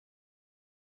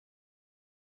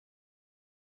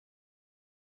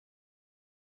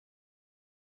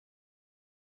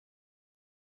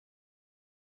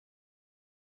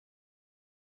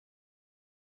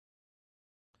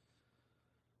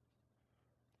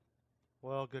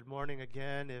Well, good morning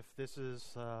again. If this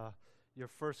is your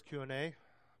first Q&A,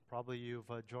 probably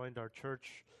you've joined our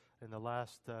church in the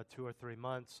last 2 or 3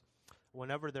 months.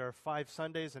 Whenever there are 5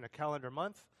 Sundays in a calendar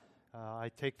month, I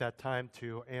take that time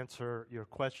to answer your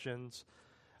questions.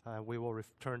 We will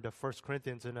return to 1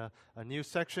 Corinthians in a new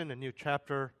section, a new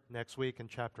chapter next week in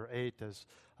chapter 8 as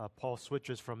Paul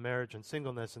switches from marriage and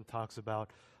singleness and talks about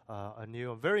a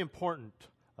new and very important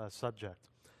subject.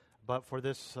 But for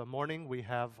this morning, we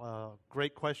have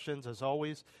great questions, as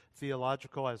always,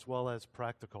 theological as well as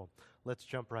practical. Let's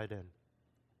jump right in.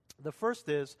 The first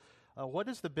is, what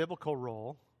is the biblical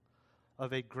role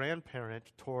of a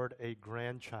grandparent toward a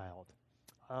grandchild?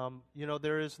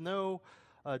 There is no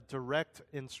direct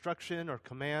instruction or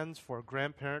commands for a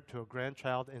grandparent to a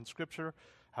grandchild in Scripture.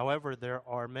 However, there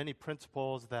are many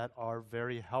principles that are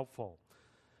very helpful.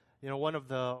 One of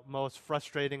the most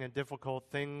frustrating and difficult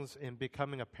things in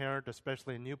becoming a parent,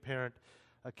 especially a new parent,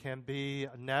 can be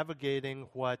navigating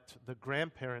what the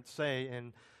grandparents say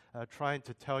and trying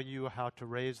to tell you how to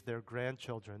raise their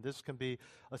grandchildren. This can be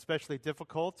especially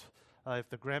difficult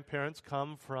if the grandparents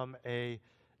come from a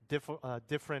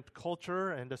different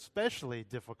culture, and especially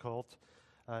difficult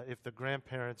if the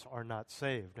grandparents are not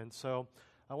saved. And so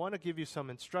I want to give you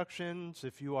some instructions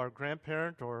if you are a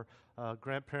grandparent or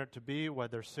grandparent-to-be,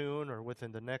 whether soon or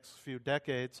within the next few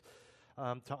decades,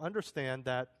 to understand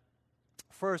that,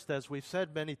 first, as we've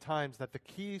said many times, that the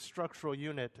key structural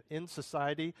unit in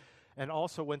society and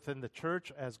also within the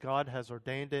church, as God has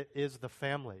ordained it, is the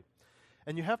family.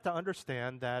 And you have to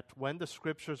understand that when the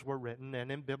Scriptures were written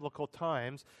and in biblical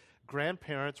times,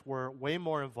 grandparents were way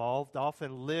more involved,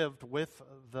 often lived with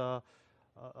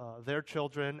their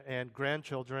children and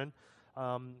grandchildren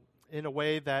in a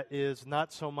way that is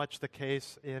not so much the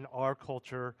case in our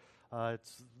culture.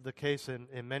 It's the case in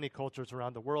many cultures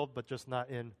around the world, but just not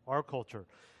in our culture.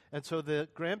 And so the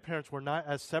grandparents were not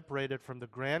as separated from the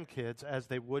grandkids as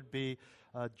they would be,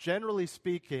 generally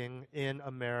speaking, in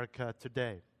America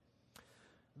today.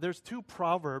 There's 2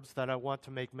 proverbs that I want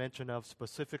to make mention of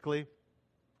specifically.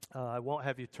 I won't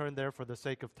have you turn there for the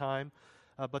sake of time.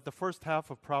 But the first half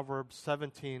of Proverbs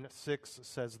 17:6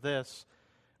 says this: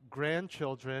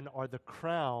 grandchildren are the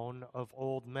crown of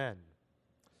old men.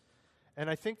 And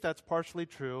I think that's partially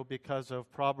true because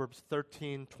of Proverbs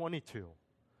 13:22.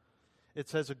 It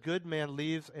says, a good man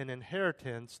leaves an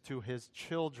inheritance to his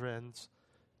children's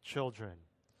children.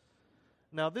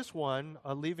 Now this one,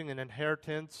 leaving an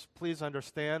inheritance, please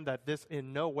understand that this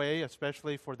in no way,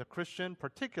 especially for the Christian,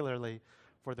 particularly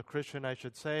for the Christian I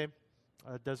should say,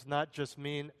 does not just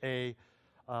mean a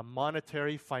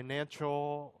monetary,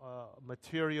 financial,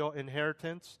 material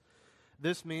inheritance.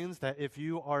 This means that if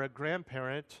you are a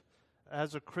grandparent,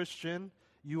 as a Christian,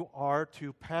 you are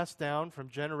to pass down from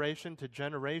generation to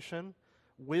generation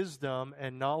wisdom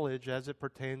and knowledge as it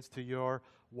pertains to your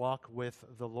walk with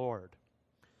the Lord.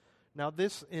 Now,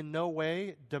 this in no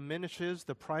way diminishes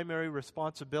the primary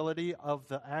responsibility of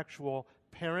the actual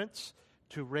parents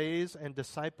to raise and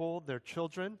disciple their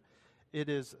children. It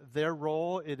is their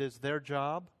role, it is their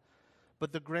job.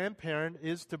 But the grandparent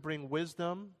is to bring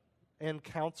wisdom and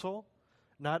counsel,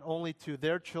 not only to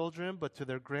their children, but to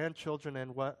their grandchildren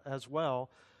as well.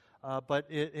 But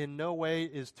it in no way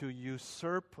is to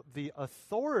usurp the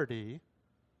authority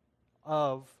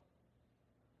of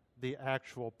the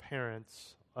actual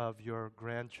parents of your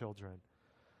grandchildren.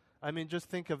 I mean, just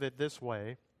think of it this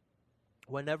way.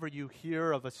 Whenever you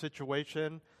hear of a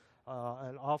situation,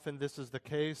 and often this is the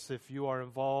case if you are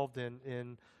involved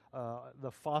in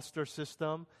the foster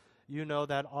system, you know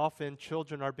that often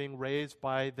children are being raised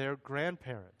by their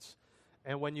grandparents.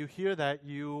 And when you hear that,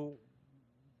 you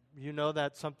know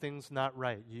that something's not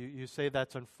right. You say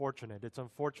that's unfortunate. It's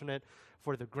unfortunate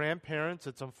for the grandparents.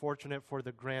 It's unfortunate for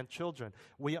the grandchildren.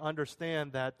 We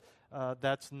understand that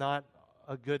that's not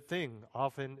a good thing.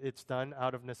 Often it's done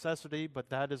out of necessity, but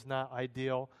that is not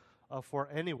ideal for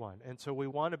anyone. And so we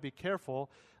want to be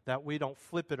careful that we don't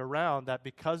flip it around, that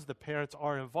because the parents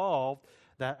are involved,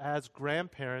 that as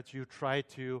grandparents you try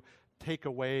to take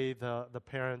away the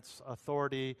parents'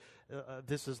 authority.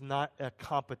 This is not a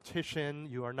competition.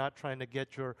 You are not trying to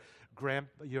get your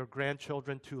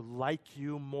grandchildren to like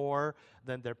you more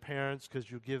than their parents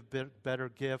because you give better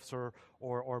gifts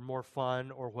or more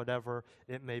fun or whatever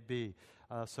it may be.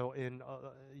 So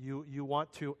you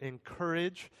want to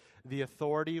encourage the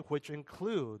authority, which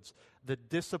includes the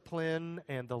discipline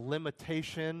and the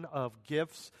limitation of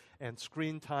gifts and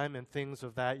screen time and things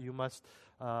of that. You must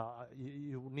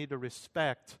you need to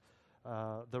respect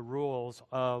the rules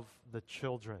of the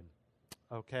children,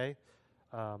 okay?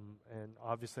 And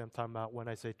obviously I'm talking about, when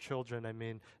I say children, I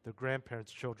mean the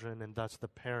grandparents' children and thus the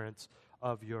parents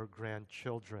of your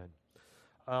grandchildren.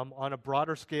 On a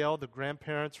broader scale, the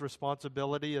grandparents'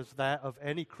 responsibility is that of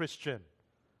any Christian.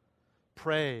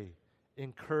 Pray,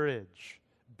 encourage,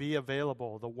 be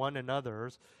available to one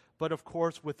another's, but of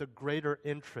course with a greater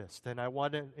interest. And I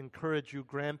want to encourage you,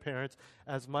 grandparents,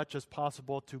 as much as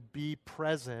possible to be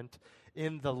present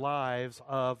in the lives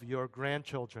of your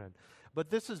grandchildren. But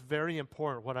this is very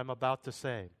important, what I'm about to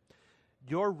say.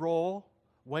 Your role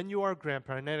when you are a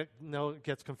grandparent, and I know it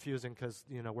gets confusing because,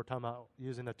 we're talking about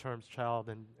using the terms child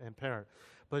and parent.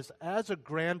 But as a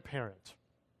grandparent,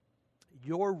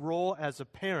 your role as a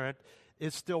parent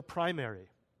is still primary.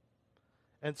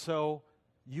 And so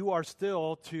you are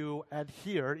still to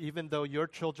adhere, even though your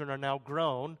children are now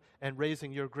grown and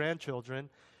raising your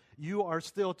grandchildren, you are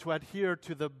still to adhere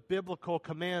to the biblical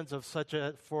commands of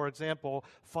for example,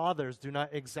 fathers, do not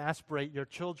exasperate your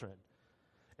children.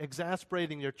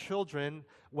 Exasperating your children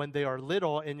when they are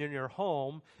little and in your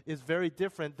home is very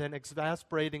different than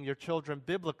exasperating your children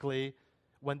biblically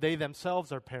when they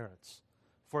themselves are parents.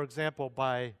 For example,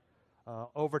 by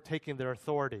overtaking their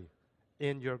authority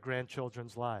in your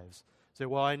grandchildren's lives. Say,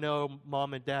 well, I know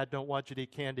mom and dad don't want you to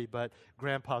eat candy, but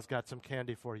grandpa's got some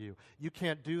candy for you. You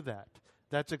can't do that.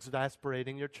 That's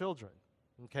exasperating your children,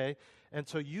 okay? And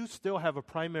so you still have a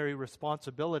primary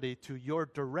responsibility to your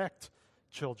direct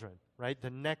children, right? The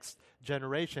next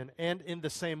generation. And in the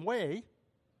same way,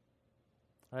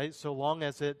 right, so long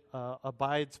as it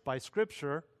abides by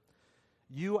Scripture,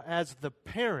 you as the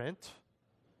parent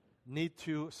need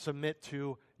to submit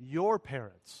to your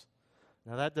parents.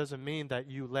 Now, that doesn't mean that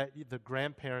you let the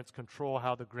grandparents control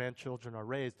how the grandchildren are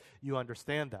raised. You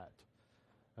understand that,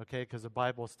 okay? Because the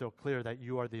Bible is still clear that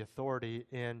you are the authority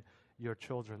in your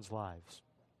children's lives,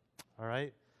 all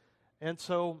right? And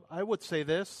so I would say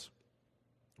this,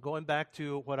 going back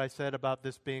to what I said about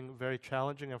this being very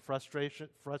challenging and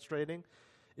frustrating,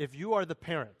 if you are the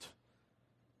parent,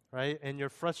 right, and you're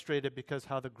frustrated because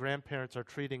how the grandparents are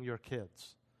treating your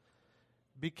kids,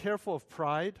 be careful of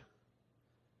pride.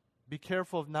 Be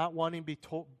careful of not wanting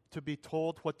to be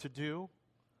told what to do.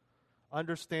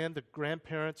 Understand that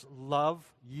grandparents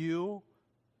love you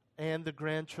and the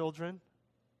grandchildren.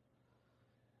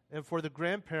 And for the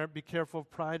grandparent, be careful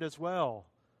of pride as well,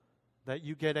 that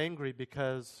you get angry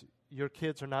because your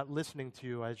kids are not listening to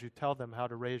you as you tell them how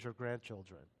to raise your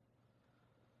grandchildren.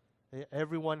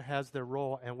 Everyone has their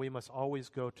role, and we must always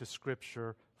go to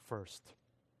Scripture first.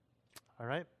 All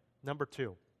right? Number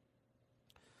 2.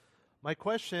 My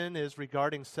question is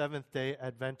regarding Seventh-day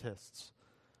Adventists.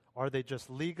 Are they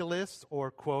just legalists or,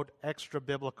 quote,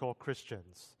 extra-biblical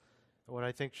Christians? What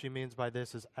I think she means by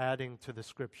this is adding to the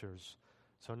Scriptures.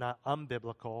 So not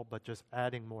unbiblical, but just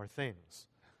adding more things.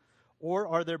 Or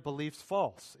are their beliefs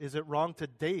false? Is it wrong to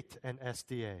date an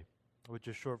SDA, which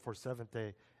is short for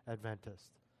Seventh-day Adventist?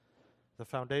 The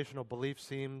foundational belief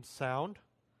seems sound,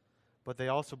 but they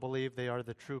also believe they are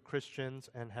the true Christians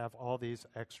and have all these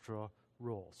extra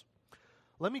rules.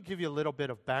 Let me give you a little bit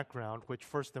of background, which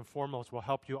first and foremost will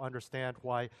help you understand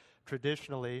why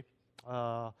traditionally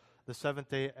the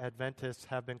Seventh-day Adventists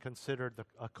have been considered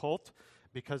a cult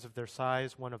because of their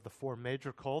size, one of the 4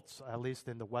 major cults, at least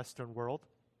in the Western world.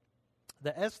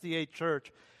 The SDA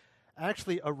Church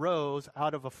actually arose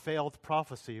out of a failed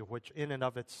prophecy, which in and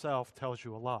of itself tells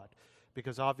you a lot,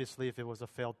 because obviously if it was a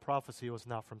failed prophecy, it was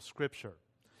not from Scripture.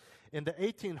 In the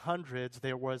 1800s,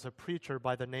 there was a preacher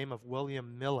by the name of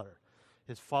William Miller.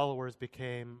 His followers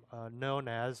became known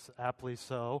as, aptly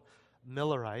so,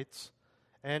 Millerites.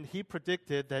 And he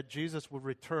predicted that Jesus would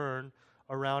return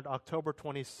around October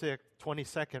 22nd,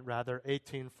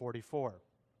 1844.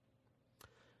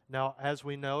 Now, as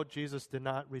we know, Jesus did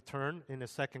not return in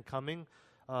his second coming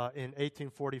in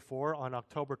 1844 on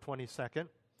October 22nd.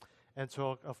 And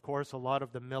so, of course, a lot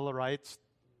of the Millerites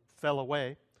fell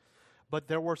away. But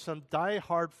there were some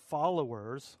die-hard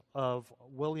followers of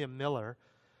William Miller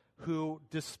who,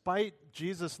 despite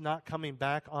Jesus not coming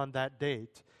back on that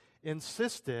date,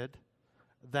 insisted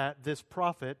that this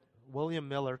prophet, William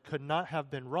Miller, could not have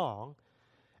been wrong.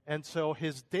 And so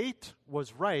his date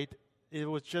was right. It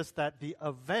was just that the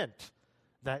event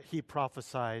that he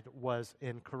prophesied was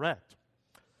incorrect.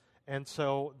 And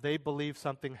so they believe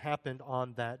something happened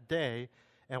on that day.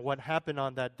 And what happened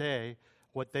on that day,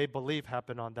 what they believe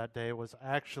happened on that day, was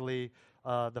actually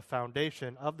the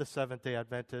foundation of the Seventh-day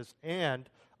Adventists and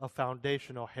a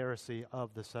foundational heresy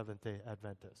of the Seventh-day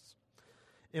Adventists.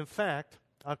 In fact,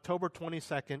 October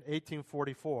 22nd,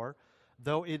 1844,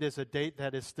 though it is a date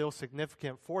that is still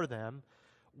significant for them,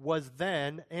 was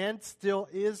then and still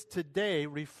is today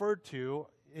referred to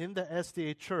in the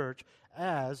SDA Church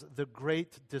as the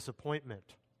Great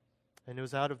Disappointment. And it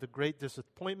was out of the Great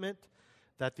Disappointment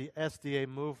that the SDA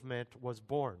movement was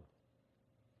born.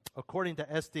 According to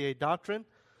SDA doctrine,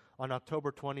 on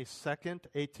October 22nd,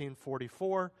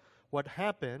 1844, what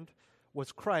happened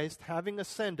was Christ, having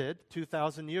ascended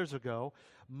 2,000 years ago,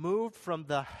 moved from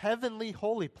the heavenly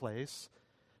holy place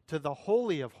to the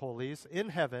Holy of Holies in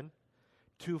heaven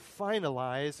to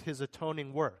finalize his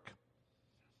atoning work.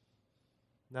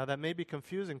 Now, that may be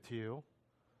confusing to you,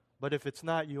 but if it's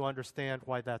not, you understand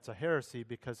why that's a heresy,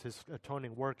 because his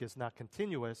atoning work is not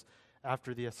continuous.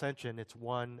 After the ascension, it's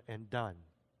one and done.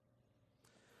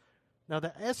 Now,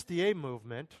 the SDA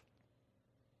movement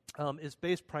is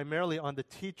based primarily on the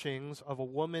teachings of a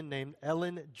woman named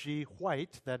Ellen G.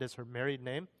 White, that is her married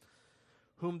name,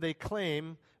 whom they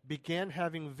claim began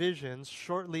having visions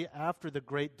shortly after the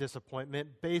Great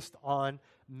Disappointment based on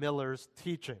Miller's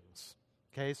teachings.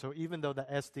 Okay, so even though the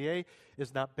SDA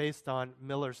is not based on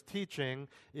Miller's teaching,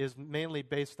 is mainly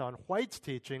based on White's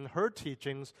teaching, her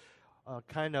teachings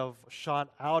kind of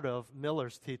shot out of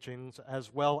Miller's teachings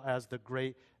as well as the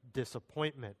Great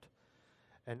Disappointment.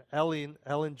 And Ellen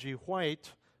G.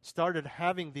 White started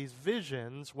having these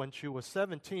visions when she was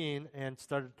 17 and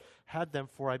had them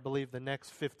for, I believe, the next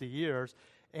 50 years,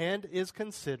 and is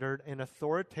considered an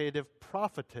authoritative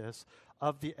prophetess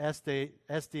of the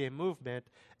SDA movement,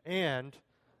 and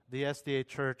the SDA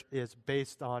Church is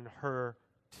based on her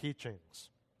teachings.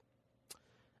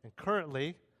 And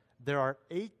currently, there are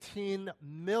 18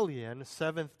 million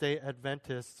Seventh-day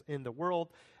Adventists in the world,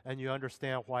 and you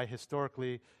understand why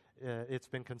historically it's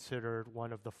been considered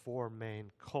one of the four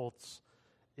main cults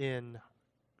in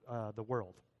the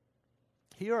world.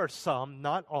 Here are some,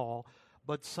 not all,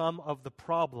 but some of the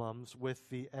problems with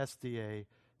the SDA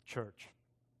Church.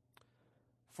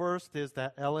 First is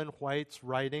that Ellen White's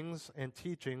writings and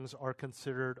teachings are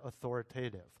considered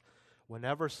authoritative.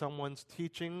 Whenever someone's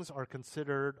teachings are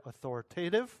considered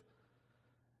authoritative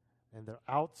and they're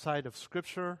outside of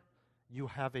Scripture, you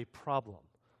have a problem.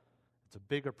 It's a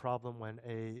bigger problem when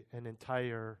an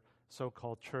entire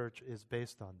so-called church is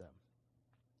based on them.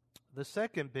 The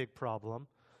second big problem,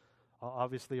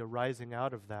 obviously arising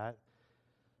out of that,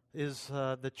 is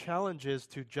the challenges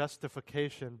to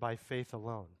justification by faith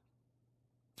alone.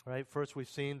 Right? First, we've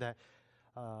seen that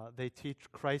they teach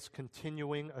Christ's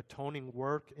continuing atoning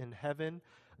work in heaven,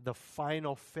 the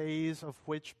final phase of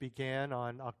which began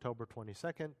on October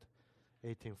 22nd,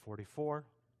 1844.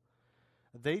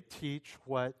 They teach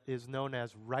what is known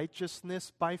as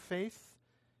righteousness by faith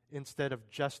instead of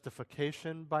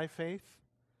justification by faith.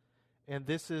 And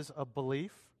this is a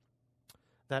belief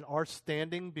that our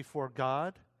standing before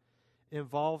God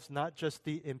involves not just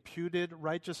the imputed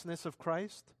righteousness of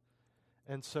Christ,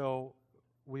 and so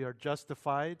we are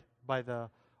justified by the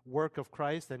work of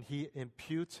Christ, and he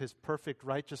imputes his perfect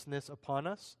righteousness upon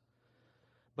us,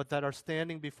 but that our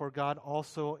standing before God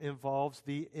also involves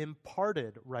the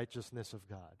imparted righteousness of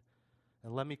God.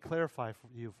 And let me clarify for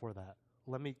you for that.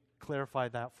 Let me clarify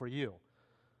that for you.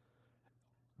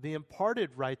 The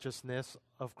imparted righteousness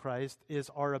of Christ is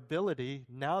our ability,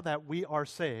 now that we are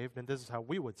saved, and this is how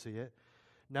we would see it,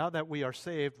 now that we are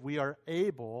saved, we are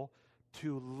able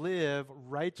to live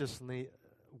righteously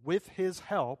with his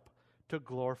help to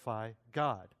glorify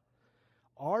God.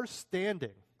 Our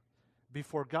standing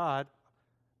before God,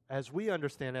 as we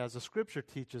understand it, as the Scripture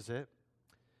teaches it,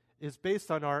 is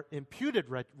based on our imputed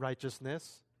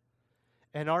righteousness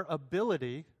and our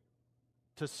ability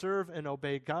to serve and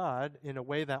obey God in a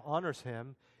way that honors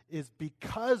him is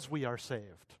because we are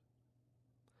saved.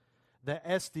 The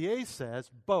SDA says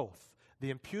both the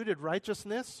imputed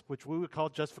righteousness, which we would call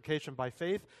justification by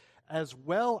faith, as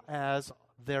well as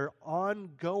their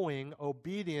ongoing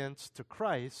obedience to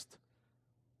Christ,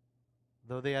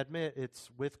 though they admit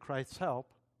it's with Christ's help,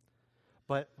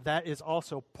 but that is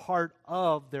also part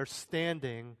of their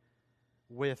standing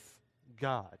with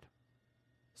God.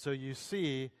 So you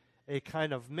see a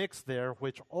kind of mix there,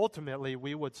 which ultimately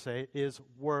we would say is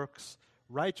works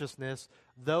righteousness,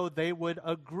 though they would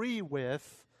agree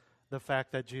with the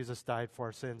fact that Jesus died for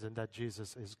our sins and that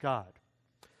Jesus is God.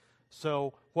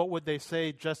 So what would they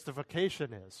say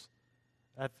justification is?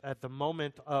 At the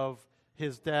moment of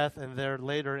his death and there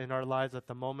later in our lives at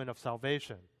the moment of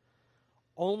salvation.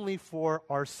 Only for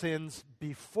our sins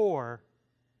before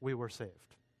we were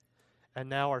saved. And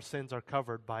now our sins are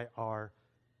covered by our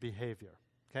behavior.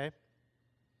 Okay?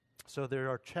 So there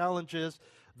are challenges,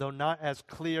 though not as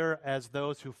clear as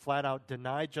those who flat out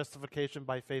deny justification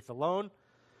by faith alone.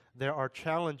 There are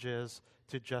challenges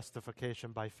to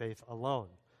justification by faith alone.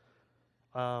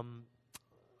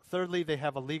 Thirdly, they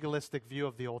have a legalistic view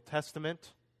of the Old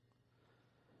Testament.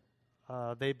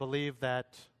 They believe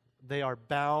that they are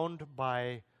bound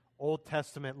by Old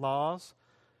Testament laws,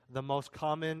 The most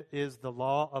common is the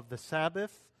law of the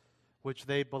Sabbath, which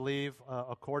they believe,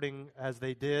 according as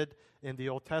they did in the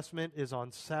Old Testament, is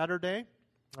on Saturday.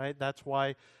 Right? That's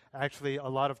why actually a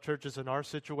lot of churches in our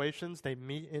situations, they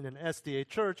meet in an SDA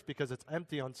church because it's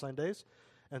empty on Sundays,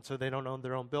 and so they don't own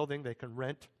their own building. They can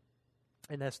rent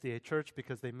an SDA church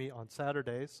because they meet on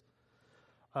Saturdays.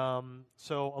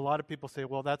 So a lot of people say,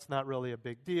 well, that's not really a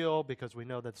big deal because we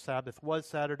know that Sabbath was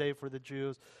Saturday for the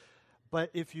Jews.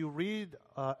 But if you read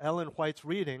Ellen White's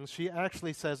readings, she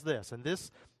actually says this, and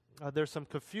this there's some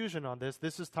confusion on this.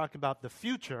 This is talking about the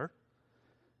future,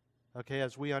 okay,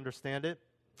 as we understand it.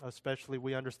 Especially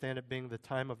we understand it being the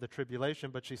time of the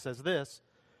tribulation, but she says this: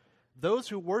 those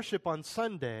who worship on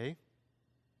Sunday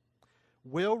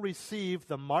will receive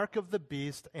the mark of the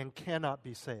beast and cannot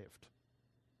be saved.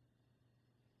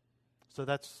 So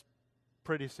that's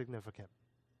pretty significant,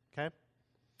 okay?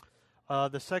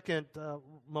 The second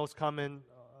most common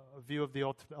view of the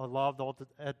law of the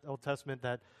Old Testament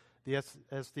that the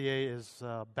SDA is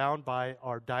bound by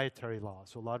are dietary laws.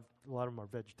 So a lot of them are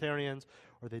vegetarians,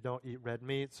 or they don't eat red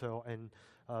meat. And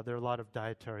there are a lot of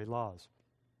dietary laws.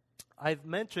 I've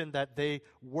mentioned that they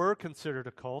were considered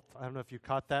a cult. I don't know if you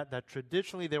caught that. That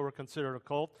traditionally they were considered a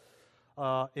cult.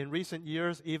 In recent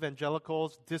years,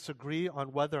 evangelicals disagree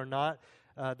on whether or not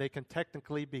they can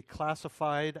technically be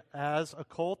classified as a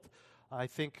cult. I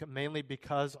think mainly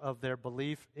because of their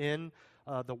belief in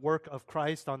the work of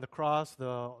Christ on the cross,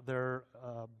 their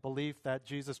belief that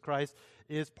Jesus Christ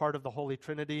is part of the Holy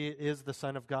Trinity, is the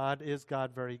Son of God, is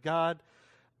God very God.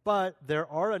 But there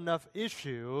are enough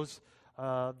issues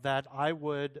that I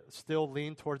would still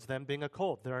lean towards them being a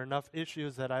cult. There are enough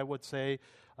issues that I would say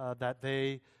that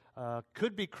they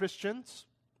could be Christians,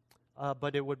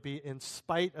 but it would be in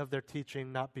spite of their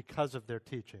teaching, not because of their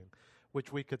teaching,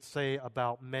 which we could say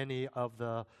about many of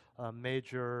the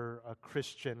major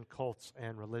Christian cults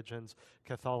and religions,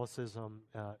 Catholicism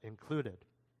included.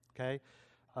 Okay?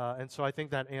 And so I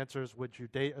think that answers, would you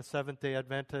date a Seventh-day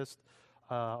Adventist,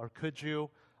 or could you?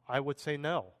 I would say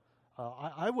no.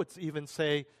 I would even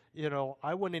say,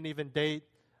 I wouldn't even date,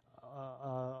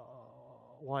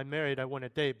 well, I'm married, I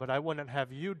wouldn't date, but I wouldn't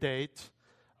have you date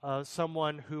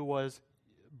someone who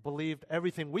believed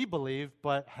everything we believed,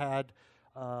 but had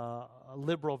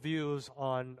liberal views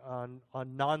on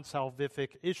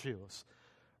non-salvific issues,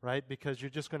 right? Because you're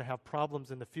just going to have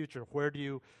problems in the future. Where do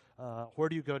you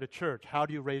go to church? How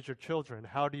do you raise your children?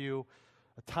 How do you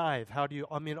tithe?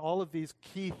 All of these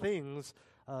key things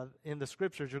in the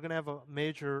scriptures you're going to have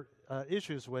major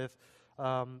issues with,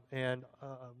 and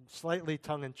slightly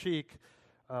tongue-in-cheek,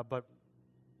 but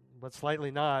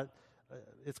slightly not.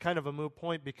 It's kind of a moot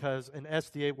point because an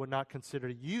SDA would not consider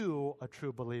you a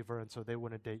true believer, and so they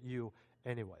wouldn't date you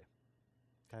anyway.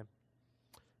 Okay?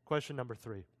 Question number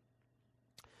 3.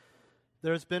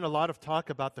 There's been a lot of talk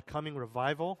about the coming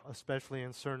revival, especially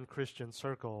in certain Christian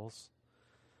circles.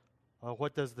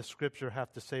 What does the Scripture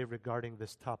have to say regarding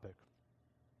this topic?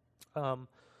 I'm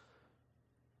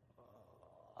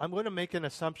going to make an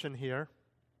assumption here.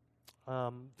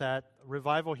 That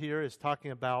revival here is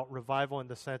talking about revival in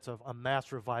the sense of a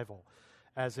mass revival,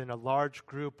 as in a large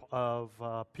group of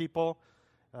people,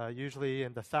 usually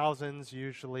in the thousands,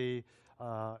 usually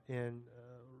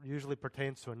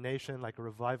pertains to a nation, like a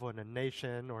revival in a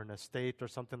nation or in a state or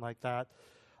something like that,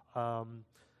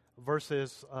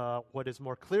 versus what is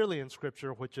more clearly in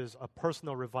Scripture, which is a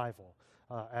personal revival,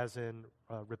 as in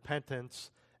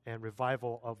repentance and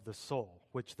revival of the soul,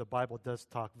 which the Bible does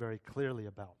talk very clearly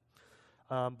about.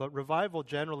 But revival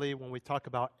generally, when we talk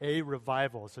about a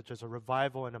revival, such as a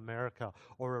revival in America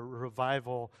or a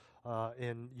revival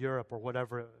in Europe or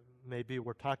whatever it may be,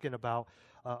 we're talking about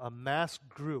a mass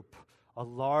group, a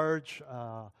large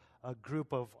a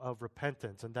group of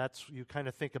repentance. And that's, you kind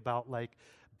of think about like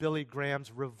Billy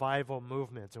Graham's revival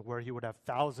movements, and where he would have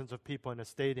thousands of people in a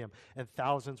stadium and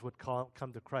thousands would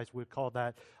come to Christ. We'd call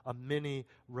that a mini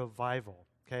revival.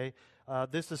 Okay?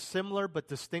 This is similar but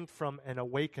distinct from an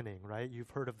awakening, right?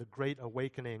 You've heard of the Great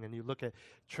Awakening, and you look at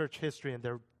church history, and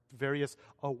there are various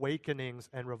awakenings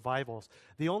and revivals.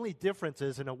 The only difference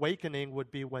is an awakening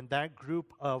would be when that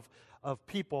group of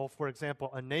people, for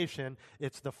example, a nation,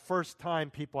 it's the first time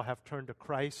people have turned to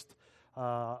Christ,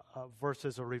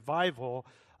 versus a revival.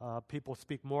 People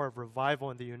speak more of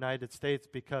revival in the United States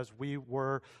because we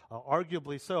were,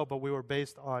 arguably so, but we were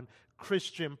based on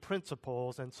Christian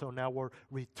principles, and so now we're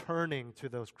returning to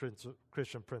those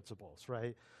Christian principles,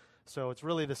 right? So it's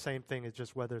really the same thing. It's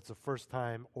just whether it's a first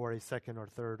time or a second or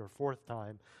third or fourth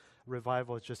time.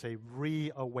 Revival is just a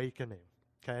reawakening,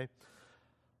 okay?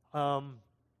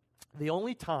 The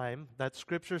only time that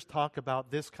scriptures talk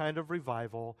about this kind of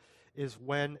revival is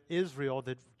when Israel,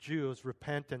 the Jews,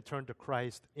 repent and turn to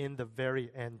Christ in the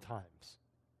very end times.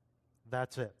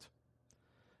 That's it.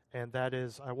 And that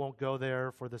is, I won't go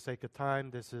there for the sake of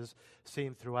time. This is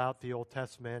seen throughout the Old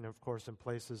Testament, and of course in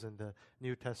places in the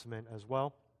New Testament as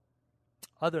well.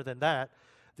 Other than that,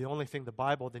 the only thing the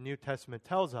Bible, the New Testament,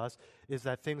 tells us is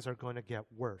that things are going to get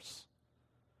worse.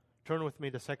 Turn with me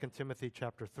to 2 Timothy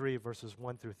chapter 3, verses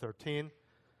 1 through 13.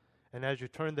 And as you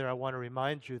turn there, I want to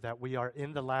remind you that we are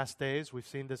in the last days. We've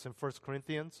seen this in 1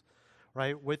 Corinthians,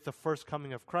 right? With the first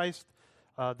coming of Christ,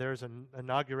 there's an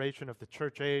inauguration of the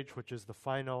church age, which is the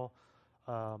final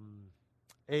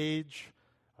age,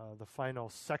 the final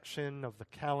section of the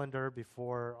calendar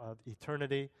before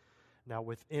eternity. Now,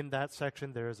 within that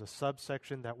section, there is a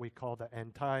subsection that we call the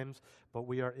end times, but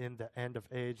we are in the end of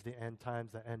age, the end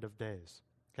times, the end of days.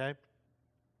 Okay?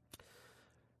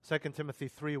 2 Timothy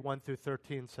 3, 1 through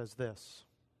 13 says this.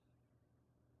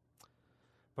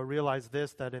 But realize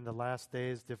this, that in the last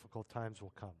days difficult times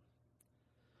will come.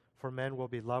 For men will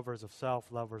be lovers of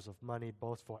self, lovers of money,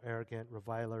 boastful, arrogant,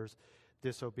 revilers,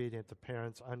 disobedient to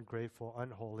parents, ungrateful,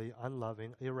 unholy,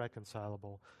 unloving,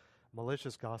 irreconcilable,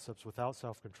 malicious gossips, without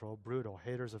self-control, brutal,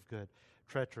 haters of good,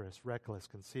 treacherous, reckless,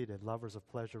 conceited, lovers of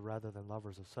pleasure rather than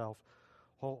lovers of self,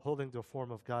 holding to a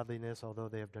form of godliness, although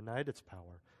they have denied its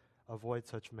power. Avoid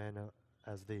such men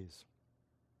as these.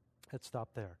 Let's stop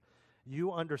there.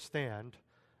 You understand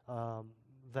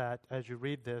that as you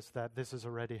read this, that this is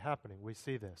already happening. We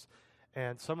see this.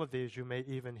 And some of these you may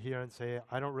even hear and say,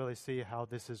 I don't really see how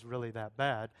this is really that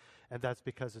bad. And that's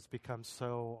because it's become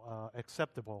so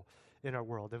acceptable in our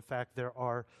world. In fact, there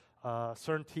are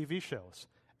certain TV shows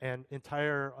and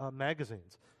entire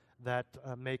magazines that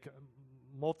make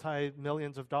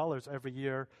multi-millions of dollars every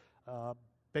year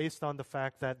based on the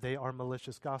fact that they are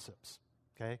malicious gossips.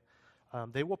 Okay,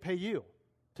 they will pay you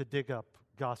to dig up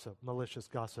gossip, malicious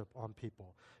gossip on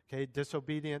people. Okay,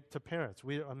 disobedient to parents.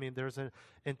 There's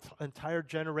entire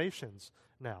generations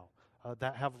now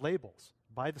that have labels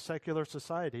by the secular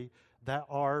society that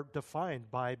are defined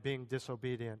by being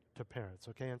disobedient to parents.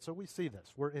 Okay, and so we see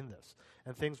this. We're in this,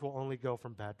 and things will only go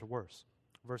from bad to worse.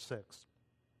 Verse 6.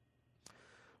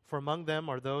 For among them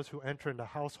are those who enter into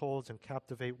households and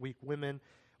captivate weak women,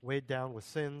 weighed down with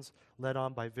sins, led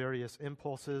on by various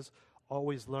impulses,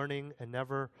 always learning and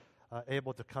never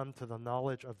able to come to the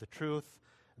knowledge of the truth.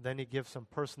 Then he gives some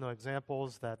personal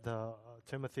examples that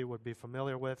Timothy would be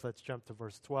familiar with. Let's jump to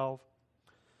verse 12.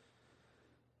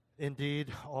 Indeed,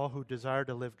 all who desire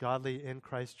to live godly in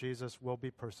Christ Jesus will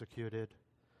be persecuted,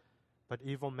 but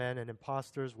evil men and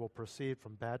impostors will proceed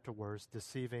from bad to worse,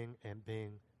 deceiving and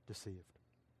being deceived.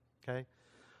 Okay?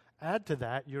 Add to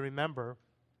that, you remember,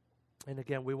 and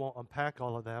again, we won't unpack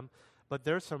all of them, but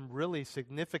there's some really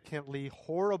significantly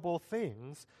horrible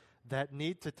things that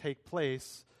need to take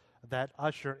place that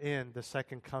usher in the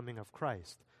second coming of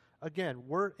Christ. Again,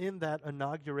 we're in that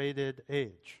inaugurated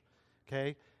age,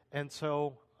 okay? And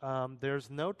so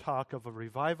there's no talk of a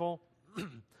revival,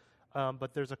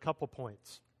 but there's a couple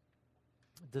points.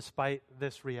 Despite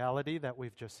this reality that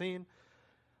we've just seen,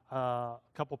 a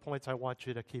couple points I want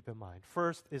you to keep in mind.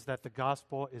 First is that the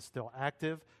gospel is still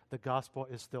active. The gospel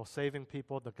is still saving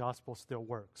people. The gospel still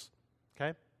works,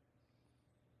 okay?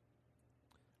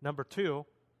 Number two,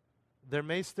 there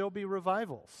may still be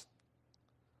revivals.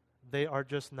 They are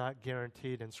just not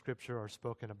guaranteed in Scripture or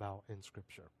spoken about in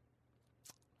Scripture.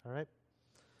 All right?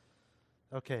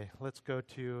 Okay, let's go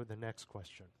to the next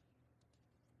question.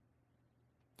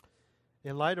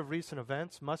 In light of recent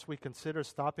events, must we consider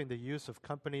stopping the use of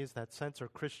companies that censor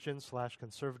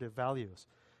Christian/conservative values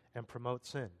and promote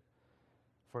sin?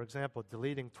 For example,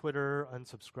 deleting Twitter,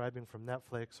 unsubscribing from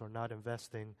Netflix, or not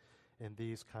investing in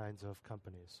these kinds of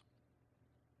companies.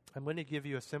 I'm going to give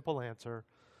you a simple answer.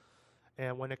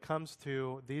 And when it comes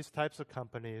to these types of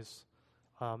companies,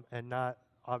 and not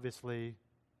obviously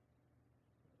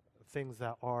things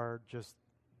that are just,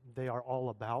 they are all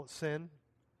about sin,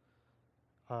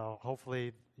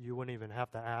 hopefully you wouldn't even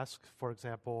have to ask. For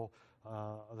example,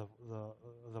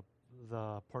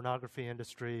 the pornography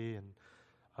industry and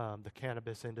the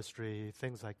cannabis industry,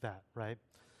 things like that, right?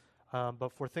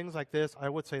 But for things like this, I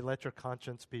would say let your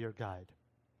conscience be your guide.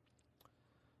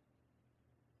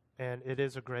 And it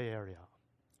is a gray area.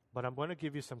 But I'm going to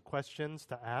give you some questions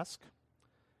to ask,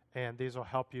 and these will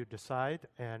help you decide,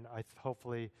 and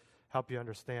hopefully help you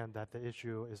understand that the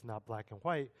issue is not black and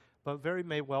white, but very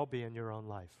may well be in your own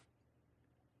life.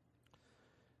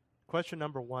 Question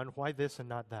number one, why this and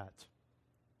not that?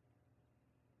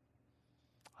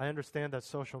 I understand that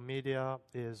social media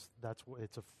it's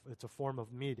a form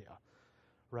of media,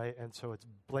 right? And so it's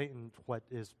blatant what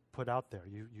is put out there.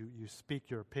 You speak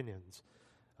your opinions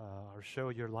or show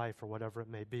your life or whatever it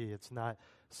may be. It's not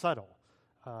subtle.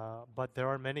 But there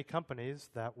are many companies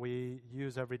that we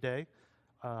use every day,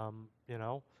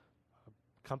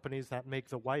 companies that make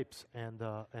the wipes and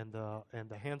the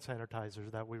hand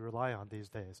sanitizers that we rely on these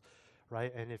days,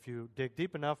 right? And if you dig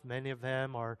deep enough, many of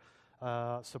them are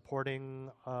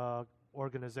supporting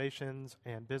organizations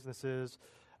and businesses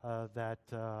that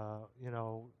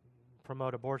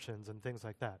promote abortions and things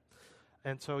like that.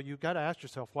 And so you got to ask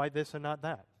yourself, why this and not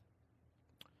that?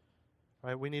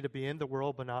 Right? We need to be in the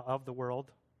world, but not of the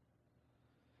world.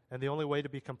 And the only way to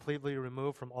be completely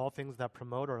removed from all things that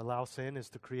promote or allow sin is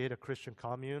to create a Christian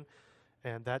commune,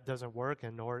 and that doesn't work,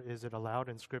 and nor is it allowed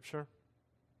in Scripture.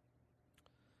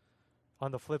 On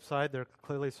the flip side, there are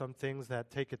clearly some things that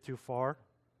take it too far,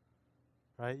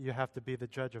 right? You have to be the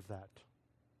judge of that.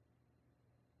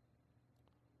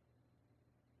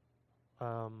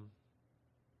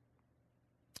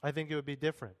 I think it would be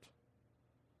different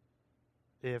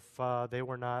if they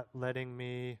were not letting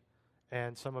me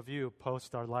and some of you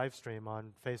post our live stream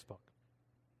on Facebook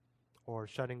or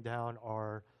shutting down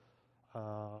our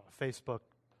Facebook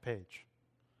page,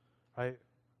 right?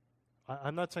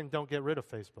 I'm not saying don't get rid of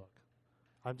Facebook.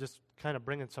 I'm just kind of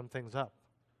bringing some things up.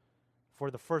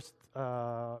 For the first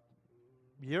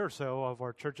year or so of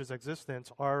our church's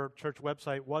existence, our church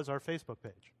website was our Facebook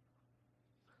page.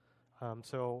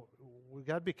 So we've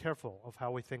got to be careful of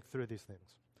how we think through these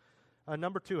things.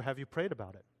 Number 2, have you prayed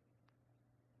about it?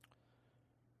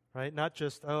 Right? Not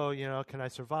just, can I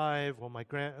survive? Will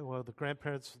the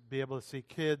grandparents be able to see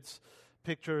kids'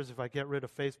 pictures if I get rid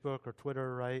of Facebook or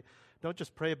Twitter, right? Don't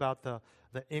just pray about the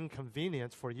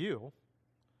inconvenience for you,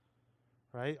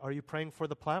 right? Are you praying for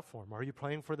the platform? Are you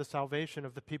praying for the salvation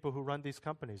of the people who run these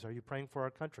companies? Are you praying for our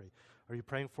country? Are you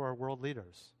praying for our world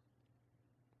leaders?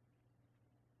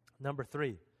 Number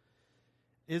 3,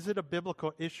 is it a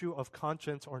biblical issue of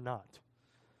conscience or not?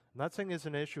 I'm not saying it's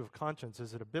an issue of conscience.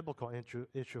 Is it a biblical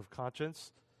issue of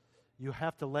conscience? You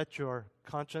have to let your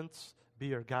conscience be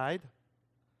your guide,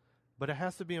 but it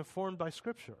has to be informed by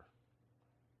Scripture.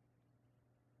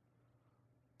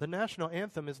 The national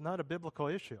anthem is not a biblical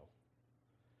issue.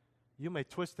 You may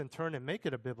twist and turn and make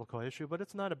it a biblical issue, but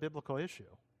it's not a biblical issue.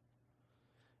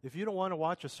 If you don't want to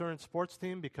watch a certain sports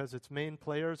team because its main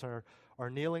players are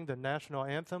kneeling the national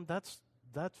anthem, that's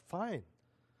fine,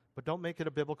 but don't make it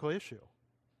a biblical issue.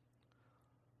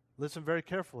 Listen very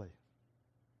carefully.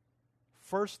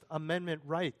 First Amendment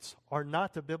rights are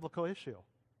not a biblical issue.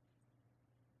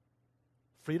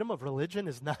 Freedom of religion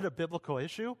is not a biblical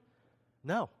issue?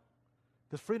 No.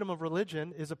 Because freedom of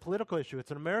religion is a political issue.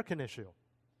 It's an American issue.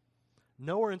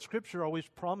 Nowhere in Scripture are we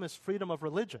promised freedom of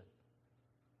religion.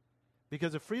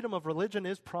 Because if freedom of religion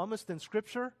is promised in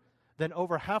Scripture, then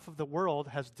over half of the world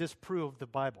has disproved the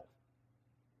Bible.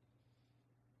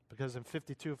 Because in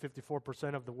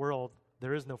 54% of the world,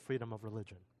 there is no freedom of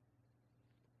religion.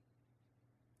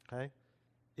 Okay?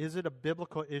 Is it a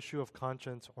biblical issue of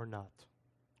conscience or not?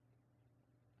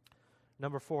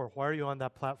 Number 4, why are you on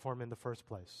that platform in the first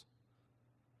place?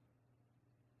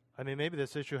 I mean, maybe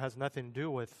this issue has nothing to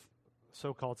do with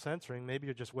so-called censoring. Maybe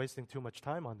you're just wasting too much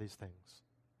time on these things.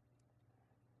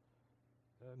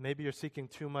 Maybe you're seeking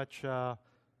too much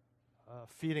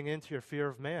feeding into your fear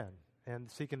of man and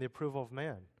seeking the approval of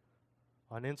man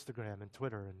on Instagram and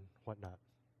Twitter and whatnot.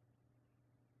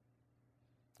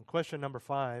 And question number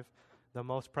 5, the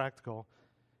most practical,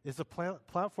 is the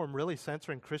platform really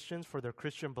censoring Christians for their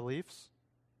Christian beliefs?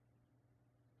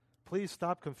 Please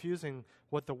stop confusing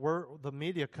what the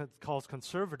media calls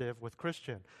conservative with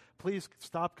Christian. Please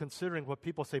stop considering what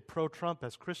people say pro-Trump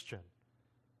as Christian.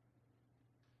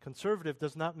 Conservative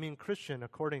does not mean Christian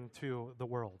according to the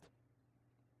world.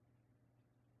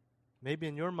 Maybe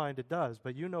in your mind it does,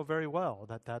 but you know very well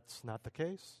that that's not the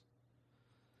case.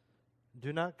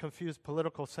 Do not confuse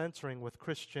political censoring with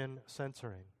Christian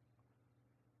censoring.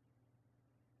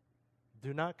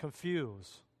 Do not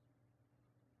confuse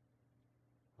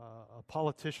a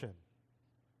politician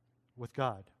with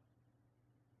God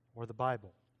or the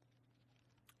Bible.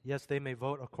 Yes, they may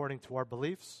vote according to our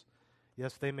beliefs.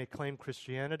 Yes, they may claim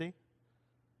Christianity,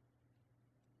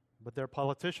 but they're a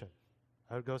politician.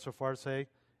 I would go so far as to say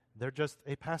they're just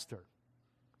a pastor,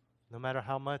 no matter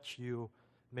how much you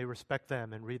may respect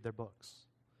them and read their books.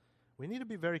 We need to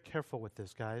be very careful with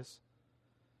this, guys.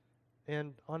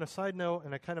 And on a side note,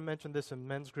 and I kind of mentioned this in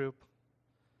men's group,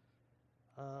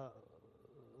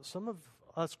 some of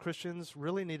us Christians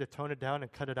really need to tone it down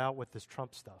and cut it out with this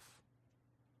Trump stuff.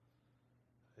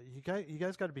 You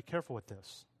guys got to be careful with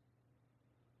this.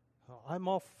 I'm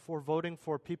all for voting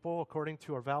for people according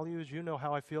to our values. You know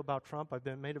how I feel about Trump. I've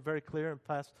made it very clear in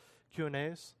past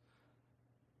Q&As.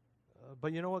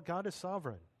 But you know what? God is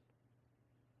sovereign.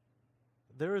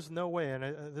 There is no way, and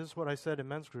this is what I said in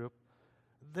men's group,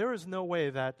 there is no way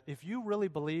that if you really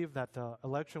believe that the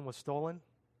election was stolen,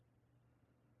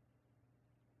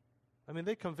 I mean,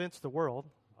 they convinced the world.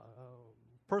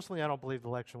 Personally, I don't believe the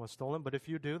election was stolen, but if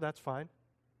you do, that's fine.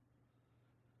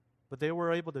 But they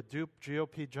were able to dupe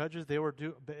GOP judges. They were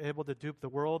able to dupe the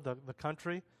world, the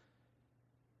country.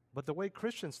 But the way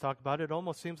Christians talk about it, it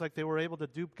almost seems like they were able to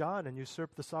dupe God and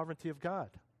usurp the sovereignty of God.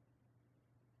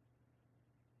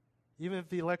 Even if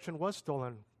the election was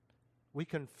stolen, we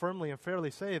can firmly and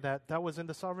fairly say that that was in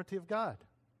the sovereignty of God.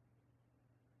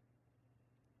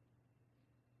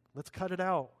 Let's cut it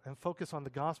out and focus on the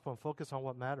gospel and focus on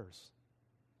what matters.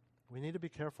 We need to be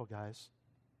careful, guys.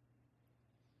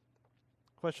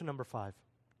 Question number 5.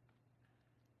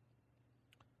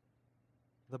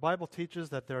 The Bible teaches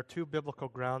that there are 2 biblical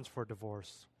grounds for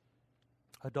divorce: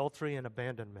 adultery and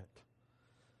abandonment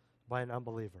by an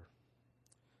unbeliever.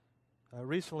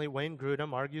 Recently, Wayne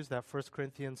Grudem argues that 1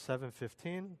 Corinthians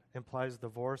 7:15 implies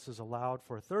divorce is allowed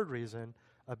for a third reason,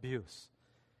 abuse.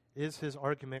 Is his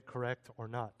argument correct or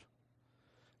not?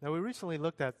 Now, we recently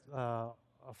looked at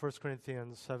 1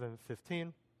 Corinthians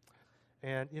 7:15,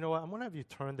 and you know what? I'm going to have you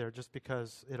turn there just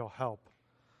because it'll help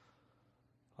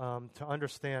to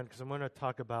understand, because I'm going to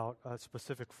talk about a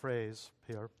specific phrase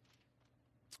here.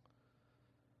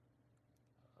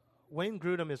 Wayne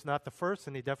Grudem is not the first,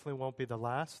 and he definitely won't be the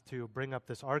last to bring up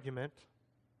this argument.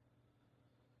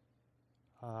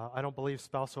 I don't believe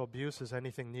spousal abuse is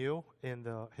anything new in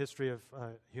the history of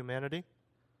humanity.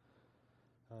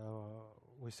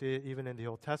 We see it even in the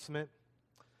Old Testament,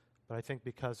 but I think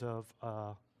because of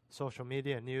social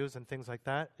media and news and things like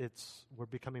that, we're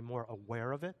becoming more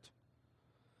aware of it.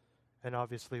 And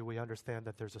obviously we understand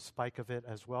that there's a spike of it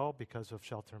as well because of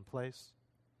shelter in place.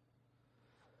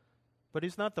 But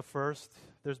he's not the first.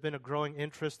 There's been a growing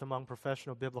interest among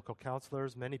professional biblical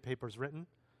counselors, many papers written,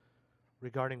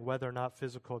 regarding whether or not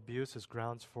physical abuse is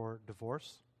grounds for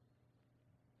divorce.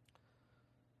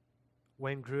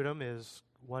 Wayne Grudem is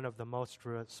one of the most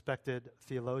respected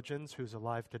theologians who's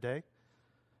alive today,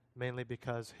 mainly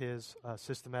because his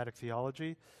systematic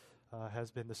theology has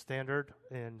been the standard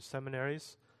in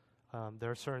seminaries. There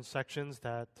are certain sections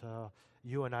that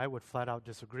you and I would flat out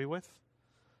disagree with.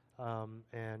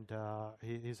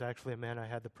 He's actually a man I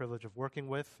had the privilege of working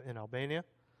with in Albania.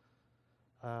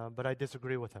 But I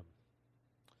disagree with him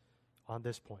on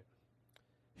this point.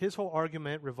 His whole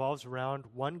argument revolves around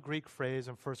one Greek phrase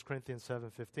in 1 Corinthians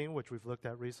 7:15, which we've looked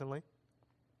at recently.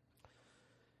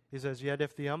 He says, "Yet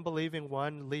if the unbelieving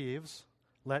one leaves,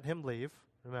 let him leave."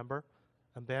 Remember,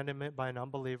 abandonment by an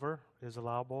unbeliever is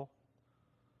allowable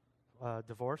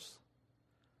divorce.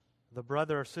 "The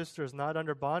brother or sister is not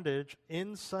under bondage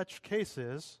in such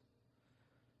cases,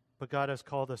 but God has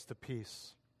called us to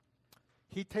peace."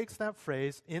 He takes that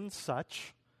phrase, "in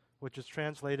such," which is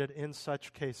translated "in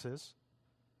such cases,"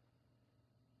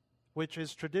 which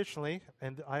is traditionally,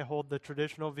 and I hold the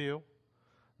traditional view,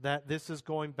 that this is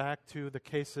going back to the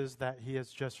cases that he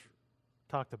has just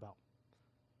talked about.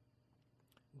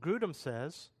 Grudem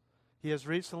says he has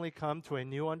recently come to a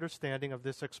new understanding of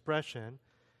this expression,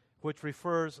 which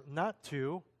refers not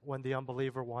to when the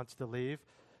unbeliever wants to leave,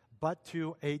 but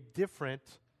to a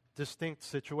different, distinct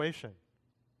situation.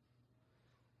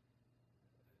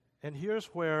 And here's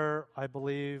where I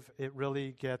believe it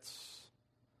really gets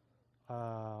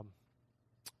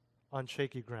on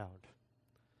shaky ground.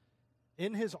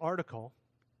 In his article,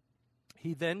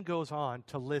 he then goes on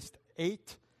to list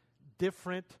 8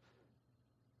 different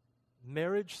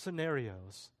marriage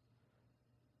scenarios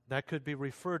that could be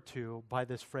referred to by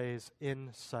this phrase,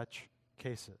 "in such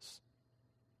cases."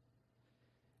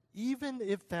 Even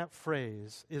if that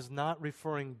phrase is not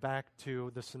referring back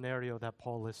to the scenario that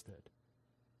Paul listed,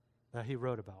 that he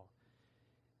wrote about,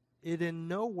 it in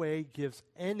no way gives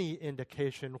any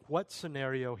indication what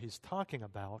scenario he's talking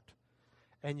about,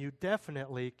 and you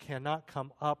definitely cannot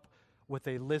come up with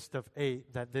a list of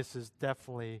 8 that this is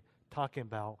definitely talking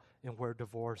about and where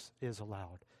divorce is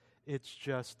allowed. It's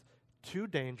just too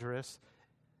dangerous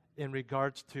in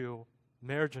regards to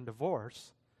marriage and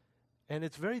divorce, and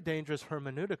it's very dangerous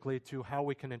hermeneutically to how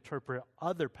we can interpret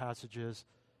other passages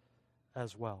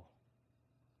as well.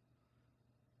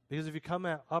 Because if you come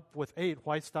up with 8,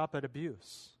 why stop at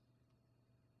abuse?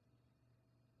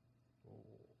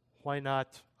 Why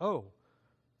not,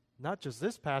 not just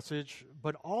this passage,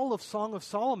 but all of Song of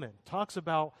Solomon talks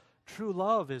about true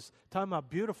love, is talking about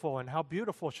beautiful and how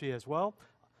beautiful she is. Well,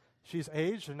 she's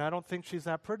aged and I don't think she's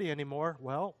that pretty anymore.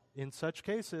 Well, in such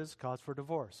cases, cause for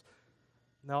divorce.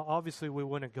 Now, obviously, we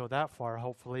wouldn't go that far,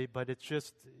 hopefully, but it's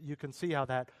just, you can see how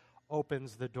that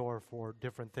opens the door for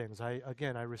different things.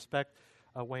 I respect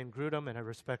Wayne Grudem, and I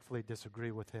respectfully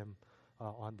disagree with him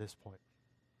on this point.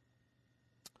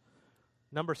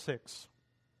 Number 6,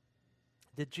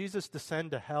 did Jesus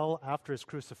descend to hell after his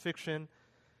crucifixion?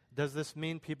 Does this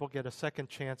mean people get a second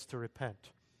chance to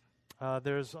repent?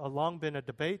 There's long been a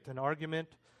debate, an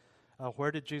argument.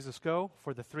 Where did Jesus go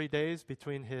for the 3 days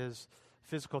between his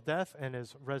physical death and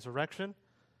his resurrection?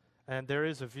 And there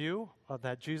is a view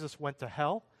that Jesus went to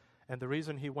hell. And the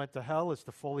reason he went to hell is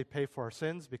to fully pay for our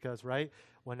sins because, right,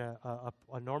 when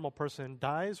a normal person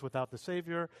dies without the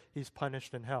Savior, he's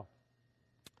punished in hell.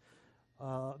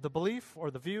 The belief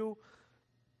or the view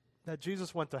that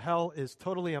Jesus went to hell is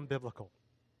totally unbiblical.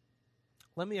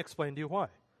 Let me explain to you why.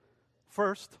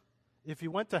 First, if he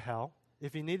went to hell,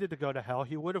 if he needed to go to hell,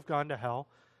 he would have gone to hell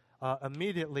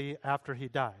immediately after he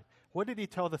died. What did he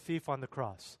tell the thief on the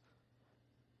cross?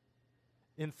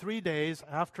 In 3 days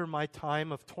after my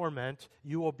time of torment,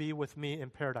 you will be with me in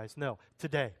paradise. No,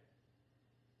 today.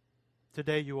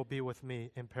 Today you will be with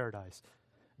me in paradise.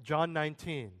 John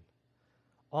 19.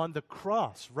 On the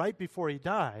cross, right before he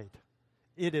died,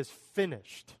 it is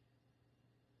finished.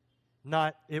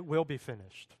 Not, it will be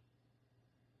finished.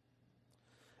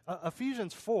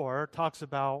 Ephesians 4 talks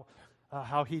about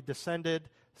how he descended.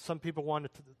 Some people want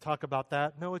to talk about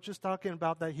that. No, it's just talking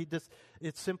about that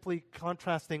it's simply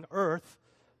contrasting earth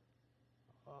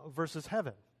versus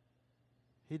heaven.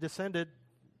 He descended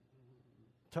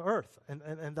to earth,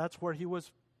 and that's where he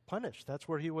was punished. That's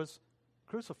where he was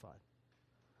crucified.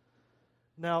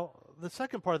 Now, the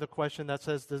second part of the question that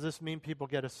says, does this mean people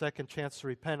get a second chance to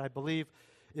repent, I believe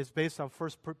is based on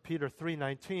 1 Peter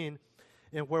 3:19,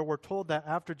 and where we're told that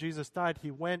after Jesus died,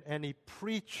 he went and he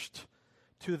preached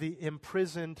to the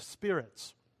imprisoned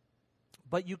spirits.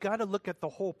 But you got to look at the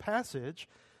whole passage.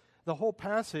 The whole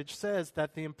passage says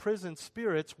that the imprisoned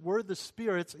spirits were the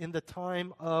spirits in the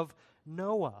time of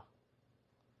Noah.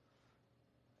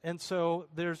 And so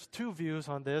there's two views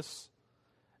on this.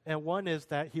 And one is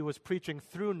that he was preaching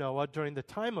through Noah during the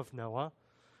time of Noah,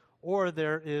 or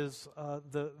there is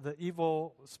the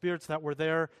evil spirits that were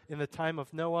there in the time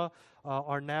of Noah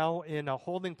are now in a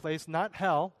holding place, not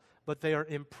hell, but they are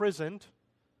imprisoned,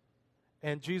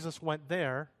 and Jesus went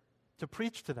there to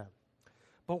preach to them.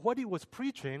 But what he was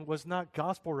preaching was not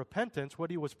gospel repentance.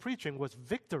 What he was preaching was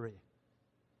victory.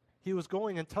 He was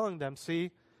going and telling them,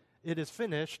 see, it is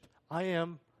finished. I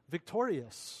am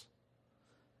victorious.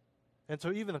 And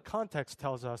so even the context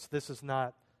tells us this is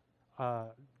not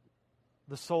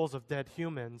the souls of dead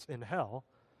humans in hell.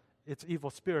 It's evil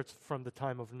spirits from the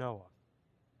time of Noah.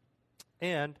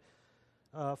 And,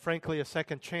 frankly, a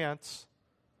second chance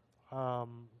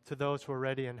to those who are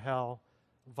already in hell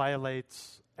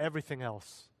violates everything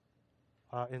else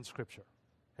in Scripture.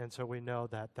 And so we know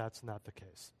that that's not the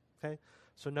case. Okay?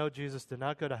 So no, Jesus did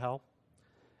not go to hell,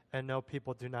 and no,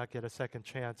 people do not get a second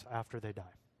chance after they die.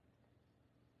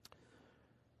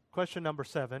 Question number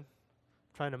 7,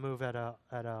 trying to move at a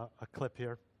clip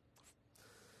here.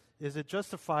 Is it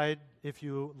justified if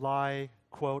you lie,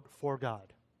 quote, for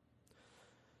God?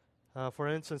 For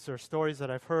instance, there are stories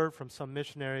that I've heard from some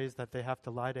missionaries that they have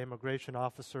to lie to immigration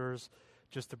officers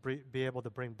just to be able to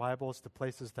bring Bibles to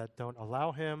places that don't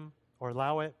allow him or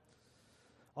allow it.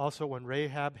 Also, when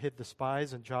Rahab hid the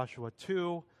spies in Joshua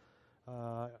 2,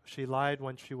 she lied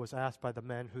when she was asked by the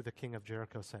men who the king of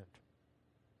Jericho sent.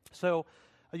 So,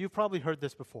 you've probably heard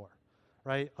this before,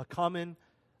 right? A common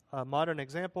modern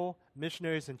example,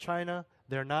 missionaries in China,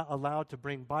 they're not allowed to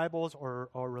bring Bibles or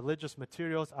religious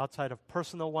materials outside of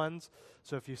personal ones.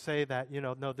 So if you say that,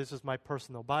 no, this is my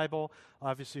personal Bible,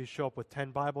 obviously you show up with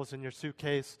 10 Bibles in your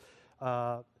suitcase,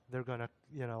 they're going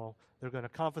to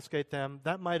confiscate them.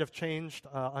 That might have changed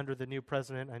under the new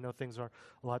president. I know things are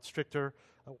a lot stricter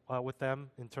with them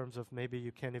in terms of maybe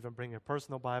you can't even bring your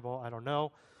personal Bible. I don't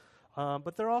know.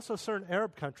 But there are also certain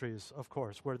Arab countries, of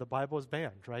course, where the Bible is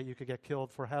banned, right? You could get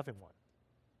killed for having one.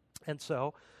 And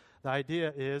so the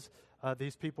idea is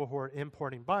these people who are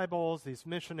importing Bibles, these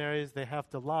missionaries, they have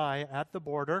to lie at the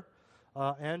border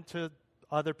and to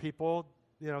other people,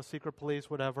 secret police,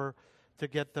 whatever, to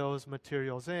get those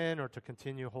materials in or to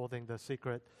continue holding the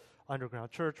secret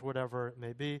underground church, whatever it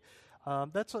may be.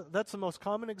 That's the most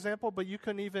common example, but you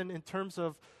can even, in terms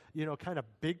of kind of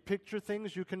big picture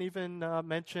things, you can even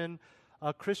mention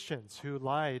Christians who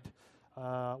lied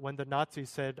when the Nazis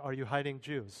said, "Are you hiding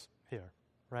Jews here?"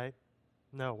 Right?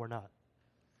 No, we're not.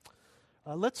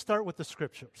 Let's start with the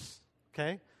Scriptures,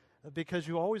 okay? Because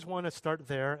you always want to start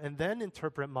there and then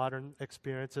interpret modern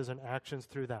experiences and actions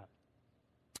through that.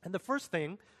 And the first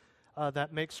thing that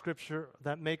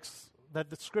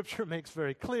the Scripture makes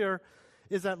very clear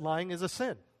is that lying is a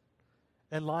sin.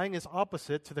 And lying is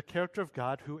opposite to the character of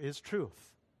God, who is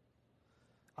truth.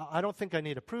 I don't think I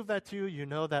need to prove that to you. You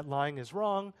know that lying is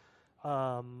wrong.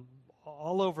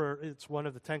 All over, it's one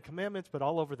of the Ten Commandments, but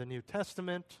all over the New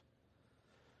Testament.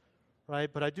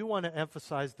 Right? But I do want to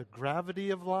emphasize the gravity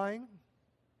of lying.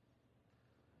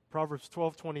 Proverbs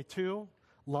 12:22,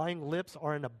 lying lips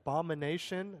are an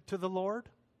abomination to the Lord.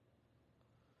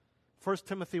 1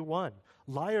 Timothy 1,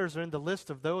 liars are in the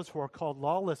list of those who are called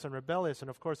lawless and rebellious. And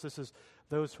of course, this is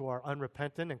those who are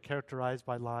unrepentant and characterized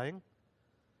by lying.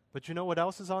 But you know what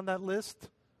else is on that list,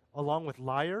 along with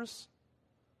liars?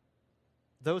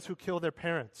 Those who kill their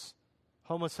parents,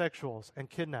 homosexuals, and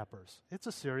kidnappers. It's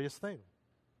a serious thing.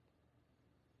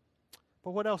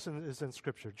 But what else is in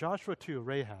Scripture? Joshua 2,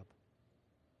 Rahab.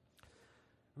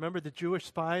 Remember the Jewish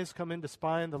spies come in to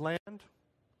spy in the land?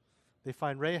 They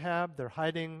find Rahab. They're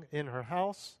hiding in her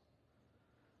house.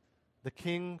 The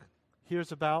king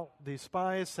hears about these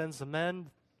spies, sends the men.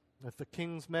 If the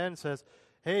king's men says,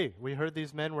 hey, we heard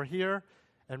these men were here.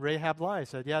 And Rahab lies,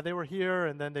 said, yeah, they were here,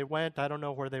 and then they went. I don't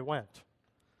know where they went.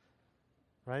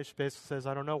 Right? She basically says,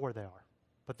 I don't know where they are.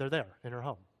 But they're there in her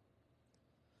home.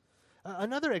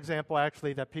 Another example,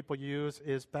 actually, that people use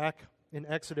is back in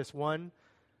Exodus 1,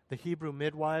 the Hebrew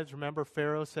midwives. Remember,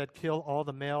 Pharaoh said, kill all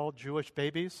the male Jewish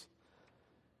babies.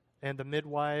 And the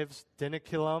midwives didn't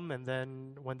kill them. And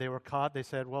then when they were caught, they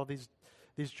said, well, these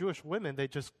Jewish women, they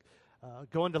just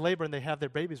go into labor and they have their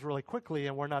babies really quickly,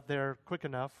 and we're not there quick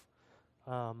enough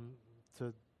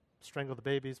to strangle the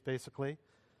babies, basically.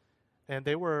 And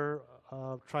they were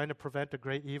trying to prevent a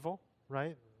great evil,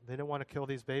 right? They didn't want to kill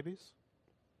these babies.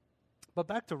 But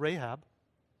back to Rahab.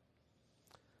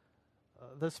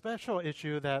 The special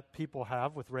issue that people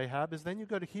have with Rahab is then you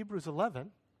go to Hebrews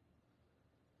 11,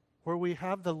 where we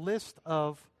have the list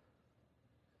of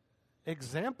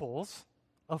examples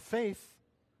of faith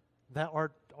that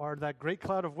are that great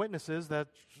cloud of witnesses that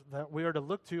we are to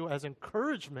look to as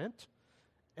encouragement,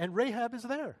 and Rahab is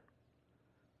there,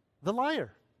 the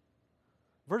liar.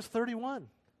 Verse 31,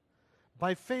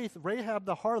 by faith Rahab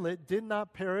the harlot did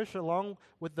not perish along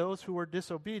with those who were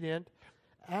disobedient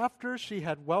after she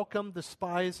had welcomed the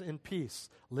spies in peace.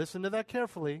 Listen to that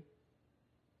carefully.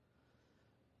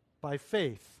 By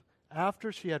faith,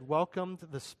 after she had welcomed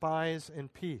the spies in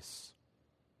peace.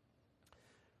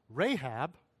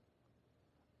 Rahab,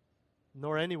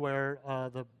 nor anywhere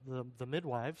the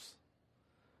midwives,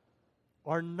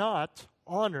 are not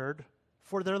honored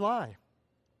for their lie.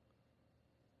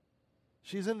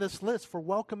 She's in this list for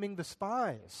welcoming the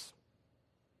spies.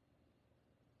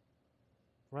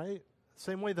 Right?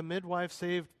 Same way the midwife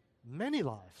saved many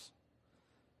lives.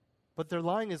 But their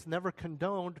lying is never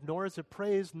condoned, nor is it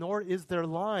praised, nor is their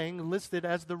lying listed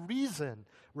as the reason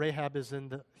Rahab is in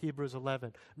the Hebrews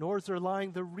 11, nor is their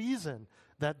lying the reason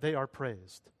that they are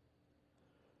praised.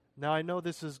 Now, I know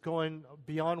this is going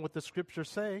beyond what the Scriptures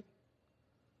say,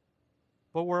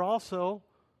 but we're also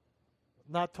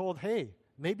not told, hey,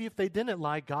 maybe if they didn't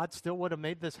lie, God still would have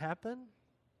made this happen.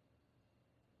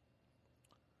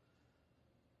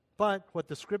 But what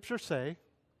the Scriptures say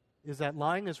is that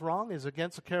lying is wrong, is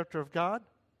against the character of God.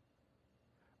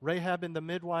 Rahab and the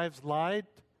midwives lied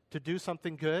to do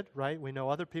something good, right? We know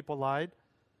other people lied,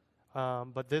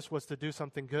 but this was to do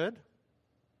something good.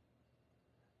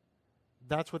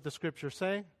 That's what the Scriptures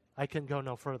say. I can go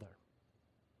no further.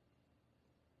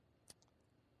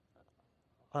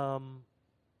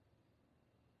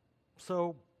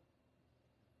 So,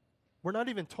 we're not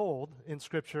even told in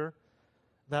Scripture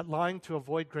that lying to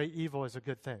avoid great evil is a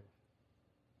good thing.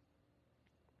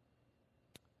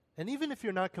 And even if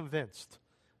you're not convinced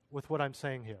with what I'm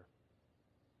saying here,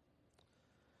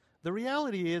 the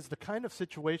reality is the kind of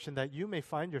situation that you may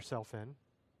find yourself in,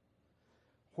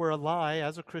 where a lie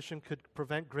as a Christian could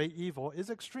prevent great evil, is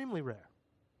extremely rare.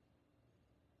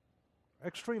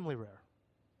 Extremely rare.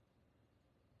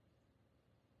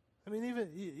 I mean,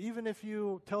 even if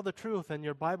you tell the truth and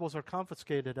your Bibles are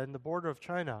confiscated in the border of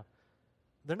China,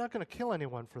 they're not going to kill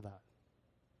anyone for that.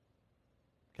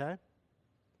 Okay?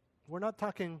 We're not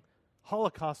talking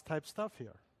Holocaust type stuff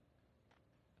here.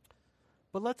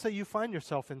 But let's say you find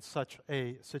yourself in such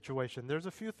a situation. There's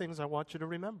a few things I want you to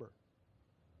remember.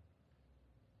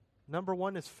 Number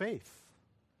one is faith.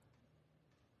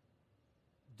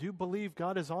 Do you believe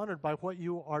God is honored by what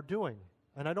you are doing?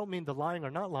 And I don't mean the lying or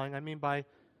not lying. I mean by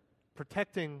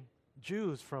protecting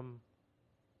Jews from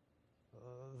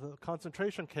the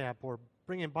concentration camp or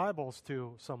bringing Bibles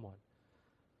to someone.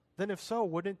 Then if so,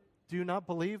 do you not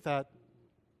believe that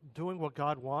doing what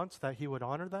God wants, that He would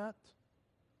honor that?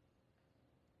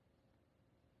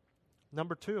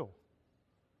 Number two,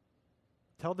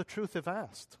 tell the truth if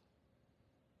asked.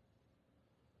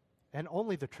 and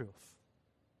only the truth.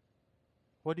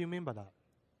 What do you mean by that?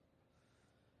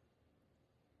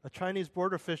 A Chinese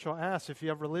border official asks if you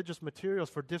have religious materials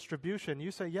for distribution.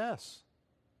 You say yes.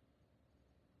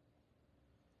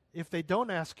 If they don't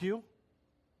ask you,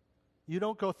 you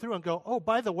don't go through and go, oh,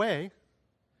 by the way,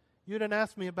 you didn't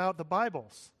ask me about the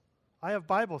Bibles. I have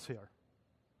Bibles here.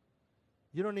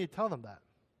 You don't need to tell them that.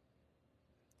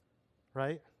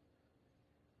 Right?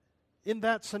 In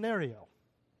that scenario.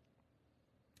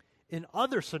 In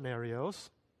other scenarios,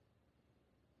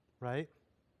 right?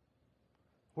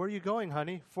 Where are you going,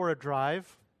 honey? For a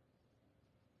drive.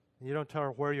 You don't tell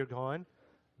her where you're going.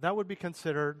 That would be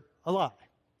considered a lie,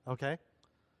 okay?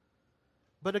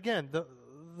 But again,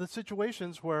 the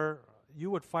situations where you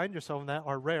would find yourself in that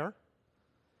are rare.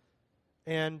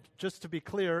 And just to be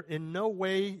clear, in no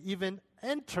way even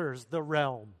enters the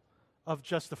realm of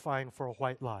justifying for a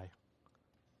white lie.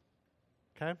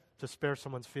 Okay? To spare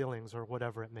someone's feelings or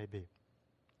whatever it may be.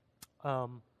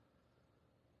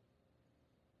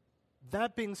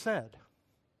 That being said,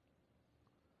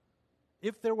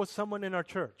 if there was someone in our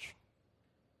church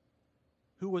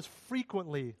who was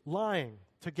frequently lying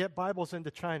to get Bibles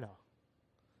into China,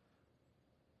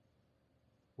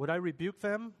 would I rebuke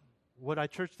them? Would I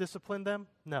church discipline them?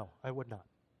 No, I would not.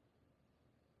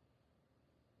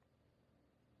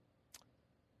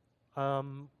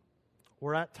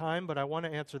 We're at time, but I want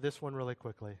to answer this one really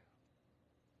quickly.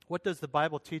 What does the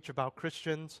Bible teach about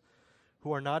Christians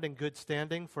who are not in good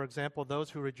standing? For example, those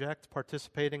who reject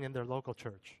participating in their local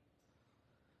church.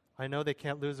 I know they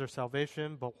can't lose their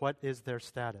salvation, but what is their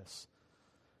status?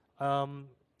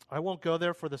 I won't go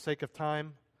there for the sake of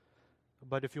time,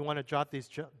 but if you want to jot these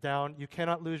down, you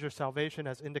cannot lose your salvation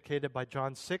as indicated by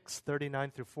John 6,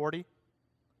 39 through 40.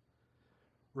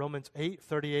 Romans 8,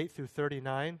 38 through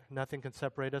 39, nothing can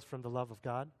separate us from the love of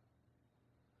God.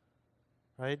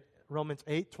 Right? Romans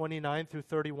 8, 29 through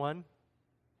 31.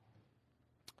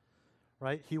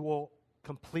 Right? He will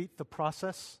complete the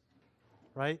process.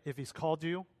 Right? If he's called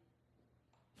you,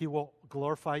 he will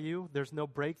glorify you. There's no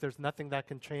break. There's nothing that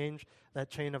can change that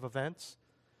chain of events.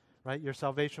 Right? Your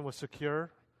salvation was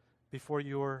secure before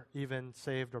you were even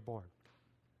saved or born.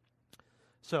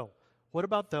 So, what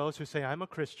about those who say, I'm a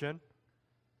Christian,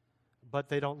 but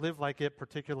they don't live like it,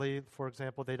 particularly, for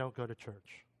example, they don't go to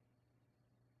church?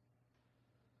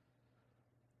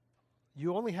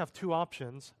 You only have two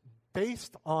options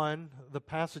based on the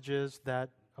passages that,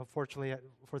 unfortunately,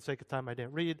 for the sake of time, I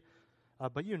didn't read,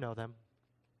 but you know them.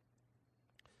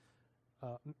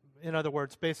 In other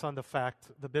words, based on the fact,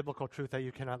 the biblical truth that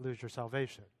you cannot lose your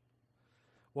salvation.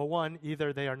 Well, one,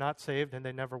 either they are not saved and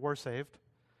they never were saved,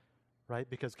 right?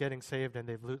 Because getting saved and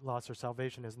they've lost their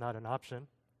salvation is not an option.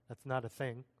 That's not a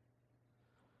thing.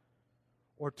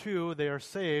 Or two, they are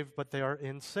saved, but they are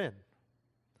in sin.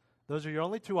 Those are your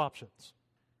only two options.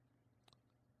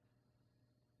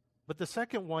 But the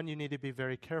second one you need to be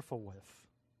very careful with.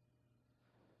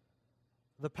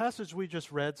 The passage we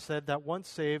just read said that once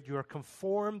saved, you are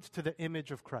conformed to the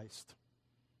image of Christ.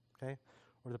 Okay?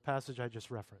 Or the passage I just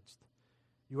referenced.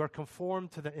 You are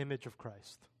conformed to the image of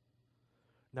Christ.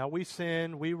 Now we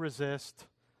sin, we resist,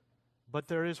 but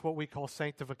there is what we call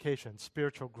sanctification,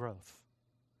 spiritual growth.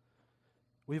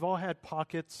 We've all had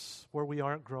pockets where we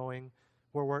aren't growing,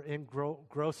 where we're in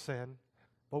gross sin,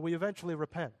 but we eventually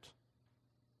repent.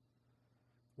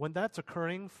 When that's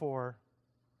occurring for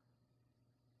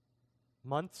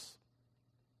months,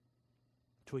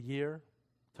 to a year,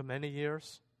 to many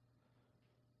years,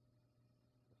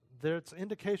 there's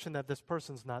indication that this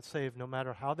person's not saved no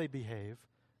matter how they behave,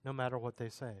 no matter what they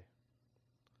say.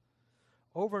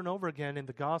 Over and over again in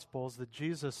the Gospels, that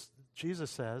Jesus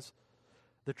says,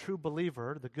 the true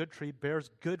believer, the good tree, bears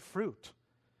good fruit.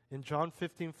 In John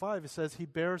 15:5, it says he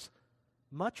bears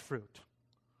much fruit.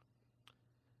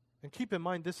 And keep in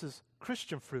mind, this is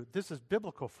Christian fruit. This is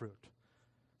biblical fruit.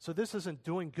 So this isn't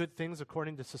doing good things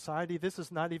according to society. This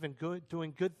is not even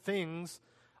doing good things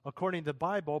according to the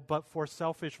Bible, but for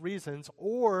selfish reasons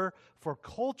or for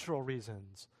cultural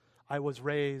reasons. I was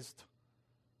raised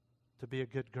to be a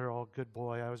good girl, good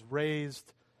boy. I was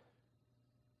raised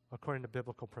according to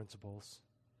biblical principles.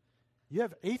 You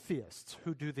have atheists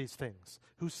who do these things,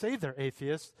 who say they're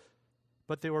atheists,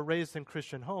 but they were raised in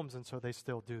Christian homes, and so they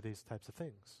still do these types of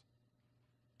things.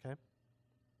 Okay?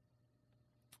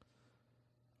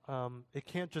 It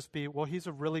can't just be, well, he's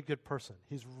a really good person.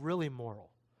 He's really moral.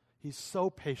 He's so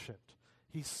patient.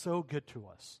 He's so good to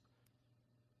us.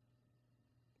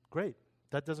 Great.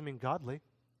 That doesn't mean godly.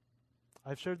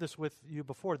 I've shared this with you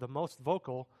before. The most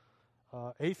vocal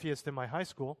atheist in my high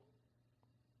school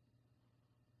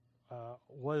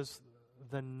was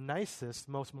the nicest,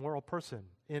 most moral person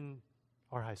in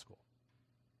our high school.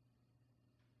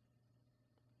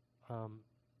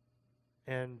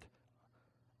 And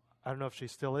I don't know if she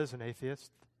still is an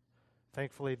atheist.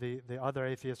 Thankfully, the other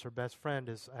atheist, her best friend,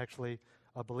 is actually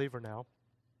a believer now.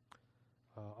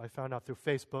 I found out through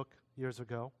Facebook years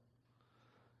ago.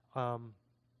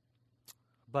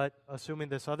 But assuming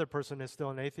this other person is still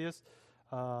an atheist,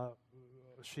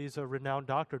 she's a renowned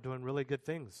doctor doing really good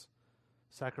things,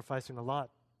 sacrificing a lot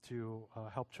to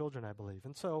help children, I believe.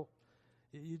 And so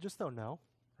you just don't know,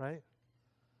 right?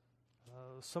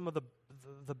 Some of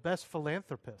the best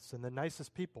philanthropists and the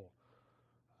nicest people,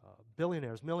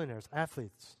 billionaires, millionaires,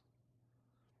 athletes,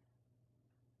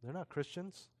 they're not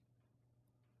Christians.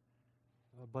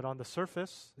 But on the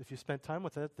surface, if you spend time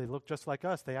with it, they look just like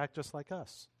us. They act just like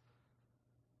us.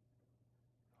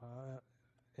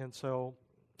 And so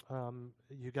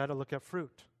you got to look at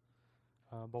fruit.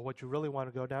 But what you really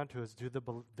want to go down to is,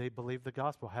 they believe the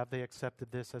gospel? Have they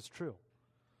accepted this as true?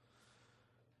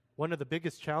 One of the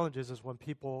biggest challenges is when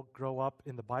people grow up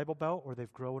in the Bible Belt, or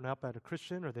they've grown up at a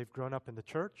Christian, or they've grown up in the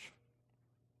church.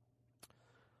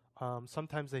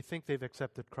 Sometimes they think they've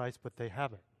accepted Christ, but they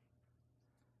haven't.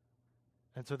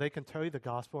 And so they can tell you the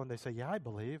gospel, and they say, yeah, I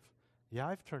believe. Yeah,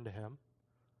 I've turned to him.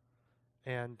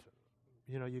 And,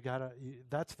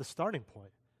 that's the starting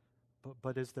point.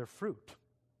 But is there fruit?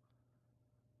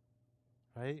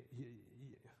 Right?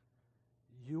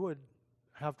 You would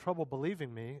have trouble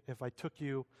believing me if I took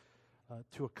you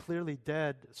to a clearly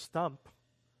dead stump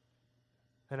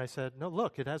and I said, no,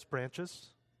 look, it has branches.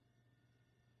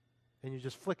 And you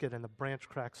just flick it and the branch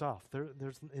cracks off.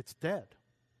 It's dead.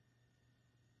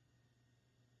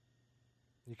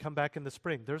 You come back in the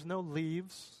spring. There's no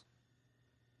leaves,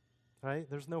 right?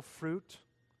 There's no fruit.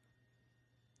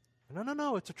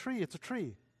 No, it's a tree. It's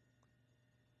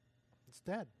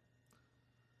dead.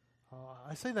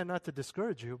 I say that not to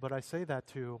discourage you, but I say that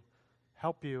to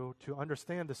help you to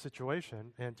understand the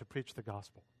situation and to preach the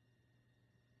gospel.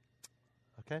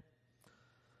 Okay?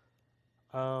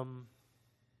 I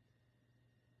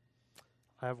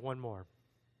have one more.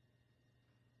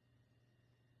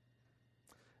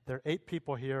 There are 8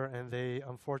 people here, and they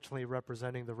unfortunately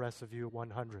representing the rest of you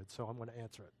 100, so I'm going to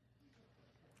answer it.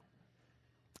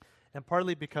 And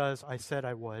partly because I said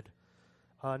I would.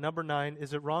 Number 9,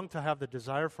 is it wrong to have the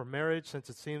desire for marriage, since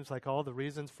it seems like all the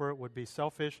reasons for it would be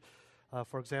selfish?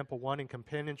 For example, wanting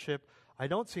companionship. I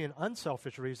don't see an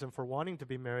unselfish reason for wanting to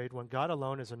be married when God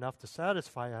alone is enough to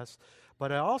satisfy us.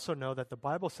 But I also know that the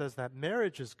Bible says that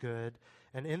marriage is good,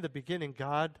 and in the beginning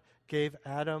God gave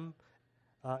Adam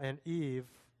and Eve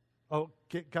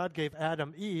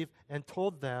and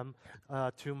told them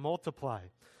to multiply.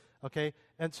 Okay?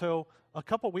 And so a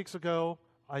couple weeks ago,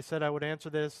 I said I would answer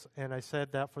this, and I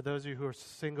said that for those of you who are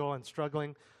single and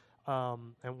struggling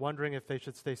and wondering if they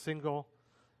should stay single,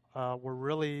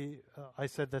 I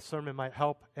said this sermon might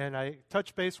help. And I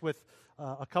touched base with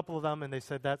a couple of them, and they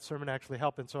said that sermon actually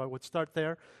helped. And so I would start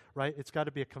there, right? It's got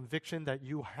to be a conviction that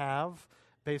you have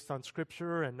based on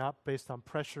Scripture and not based on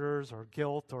pressures or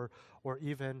guilt or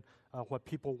even what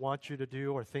people want you to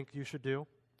do or think you should do.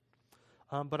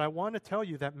 But I want to tell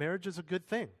you that marriage is a good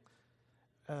thing.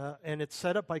 And it's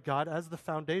set up by God as the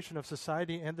foundation of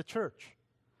society and the church.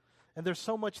 And there's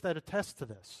so much that attests to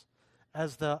this.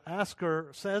 As the asker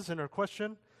says in her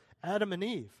question, Adam and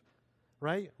Eve,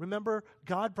 right? Remember,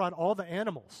 God brought all the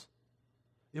animals.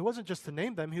 It wasn't just to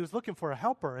name them. He was looking for a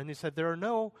helper. And he said there are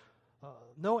no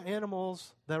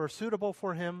animals that are suitable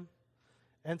for him.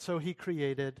 And so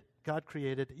God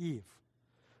created Eve,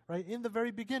 right? In the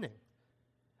very beginning.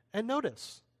 And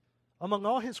notice, among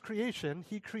all his creation,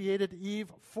 he created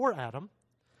Eve for Adam,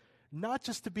 not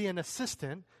just to be an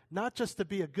assistant, not just to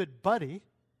be a good buddy,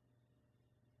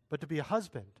 but to be a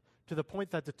husband, to the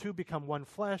point that the two become one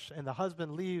flesh, and the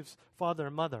husband leaves father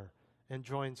and mother and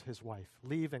joins his wife.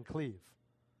 Leave and cleave.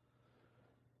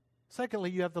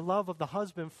 Secondly, you have the love of the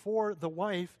husband for the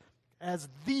wife as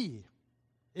the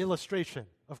illustration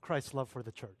of Christ's love for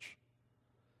the church.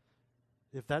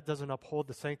 If that doesn't uphold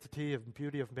the sanctity and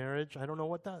beauty of marriage, I don't know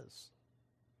what does.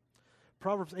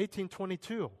 Proverbs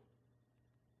 18:22.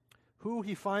 Who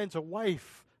he finds a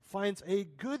wife finds a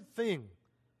good thing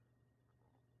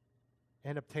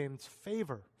and obtains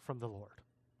favor from the Lord.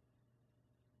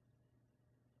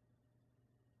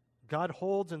 God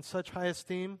holds in such high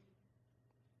esteem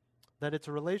that it's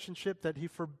a relationship that he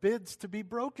forbids to be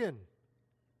broken.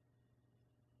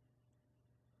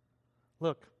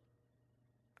 Look,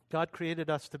 God created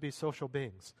us to be social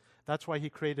beings. That's why he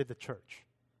created the church.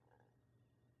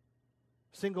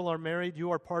 Single or married,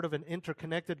 you are part of an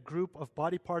interconnected group of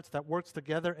body parts that works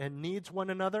together and needs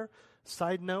one another.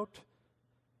 Side note,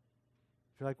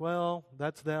 if You're like, well,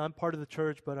 that's them. I'm part of the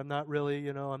church, but I'm not really,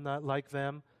 I'm not like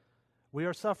them. We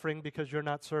are suffering because you're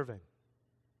not serving.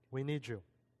 We need you,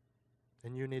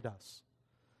 and you need us.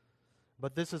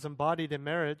 But this is embodied in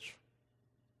marriage.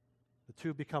 The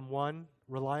two become one,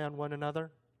 rely on one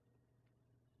another.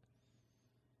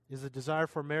 Is the desire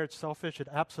for marriage selfish? It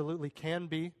absolutely can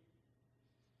be,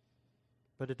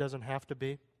 but it doesn't have to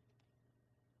be.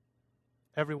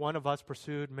 Every one of us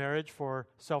pursued marriage for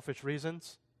selfish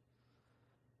reasons.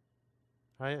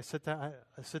 Right? I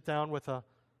sit down with a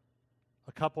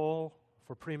couple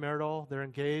for premarital. They're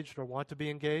engaged or want to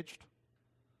be engaged.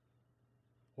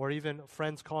 Or even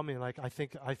friends call me like, I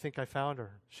think I found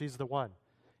her. She's the one.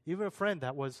 Even a friend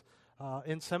that was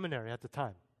in seminary at the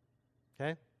time.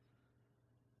 Okay?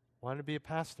 Wanted to be a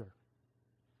pastor.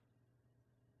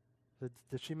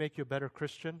 Did she make you a better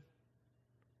Christian?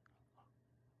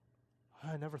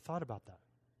 I never thought about that.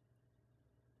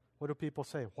 What do people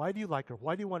say? Why do you like her?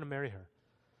 Why do you want to marry her?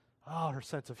 Oh, her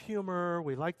sense of humor.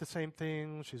 We like the same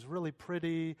things. She's really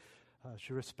pretty.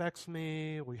 She respects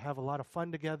me. We have a lot of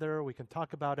fun together. We can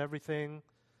talk about everything.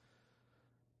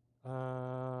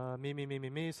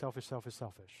 Me, selfish.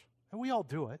 And we all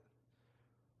do it,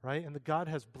 right? And God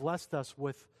has blessed us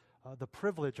with the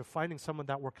privilege of finding someone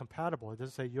that we're compatible. It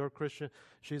doesn't say you're a Christian,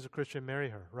 she's a Christian, marry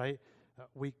her, right?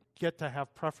 We get to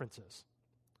have preferences,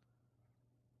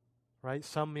 right?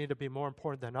 Some need to be more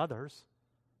important than others,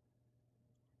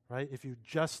 right? If you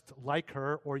just like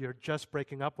her or you're just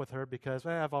breaking up with her because,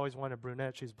 I've always wanted a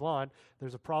brunette, she's blonde,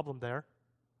 there's a problem there,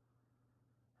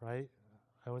 right?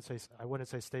 I wouldn't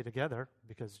say stay together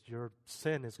because your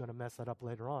sin is going to mess that up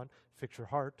later on. Fix your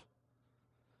heart.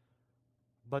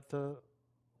 But the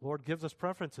Lord gives us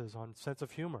preferences on sense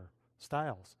of humor,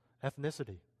 styles,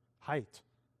 ethnicity, height,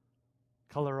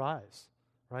 color eyes,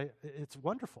 right? It's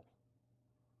wonderful.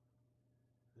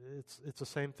 It's the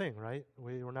same thing, right?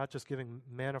 We're not just giving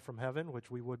manna from heaven, which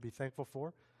we would be thankful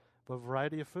for, but a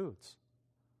variety of foods.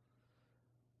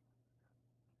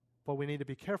 But we need to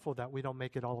be careful that we don't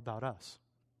make it all about us.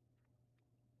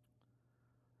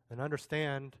 And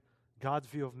understand God's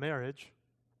view of marriage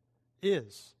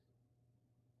is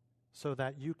so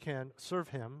that you can serve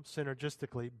Him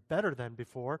synergistically better than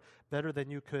before, better than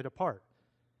you could apart.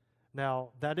 Now,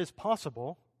 that is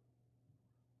possible,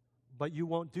 but you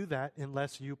won't do that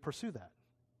unless you pursue that.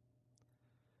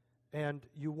 And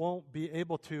you won't be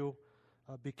able to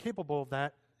be capable of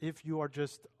that if you are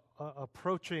just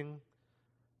approaching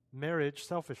marriage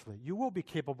selfishly. You will be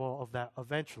capable of that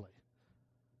eventually.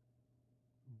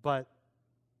 But,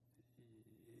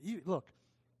 look,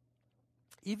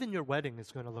 even your wedding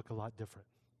is going to look a lot different.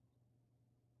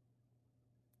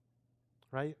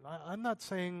 Right? I'm not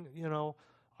saying,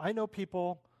 I know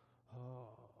people,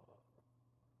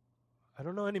 I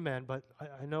don't know any men, but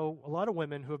I know a lot of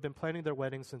women who have been planning their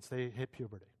weddings since they hit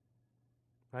puberty.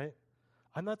 Right?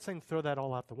 I'm not saying throw that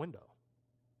all out the window.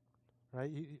 Right?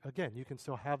 You can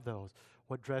still have those.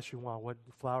 What dress you want, what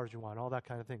flowers you want, all that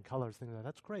kind of thing, colors, things like that.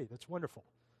 That's great. That's wonderful.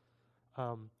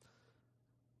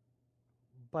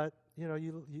 But,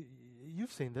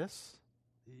 you've seen this.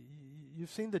 You've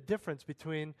seen the difference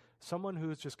between someone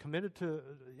who's just committed to,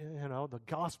 the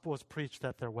gospel is preached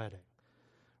at their wedding,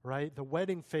 right? The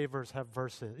wedding favors have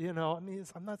verses.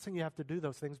 I'm not saying you have to do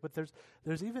those things, but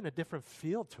there's even a different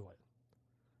feel to it,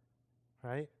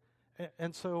 right?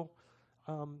 And so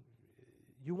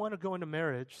you want to go into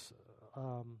marriage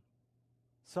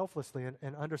selflessly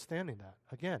and understanding that.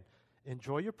 Again,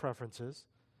 enjoy your preferences,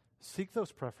 seek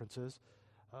those preferences,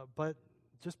 but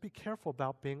just be careful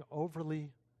about being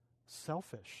overly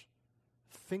selfish.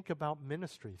 Think about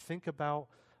ministry. Think about,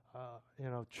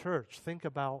 church. Think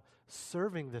about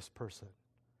serving this person.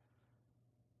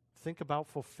 Think about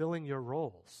fulfilling your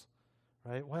roles,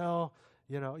 right? Well,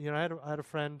 I had a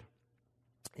friend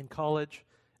in college,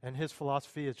 and his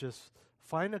philosophy is just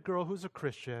find a girl who's a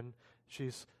Christian,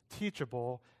 she's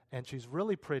teachable, and she's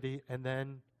really pretty, and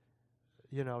then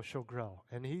she'll grow.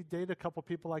 And he dated a couple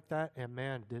people like that, and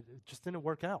man, it just didn't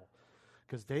work out.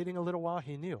 Because dating a little while,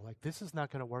 he knew, this is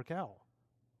not going to work out.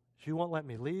 She won't let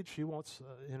me lead. She won't,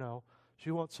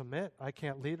 she won't submit. I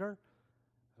can't lead her.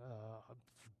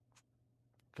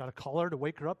 Got to call her to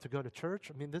wake her up to go to church.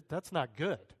 I mean, that's not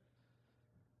good.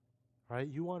 Right?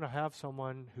 You want to have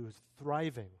someone who's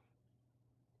thriving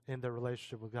in their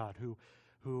relationship with God,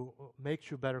 who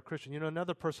makes you a better Christian.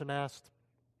 Another person asked,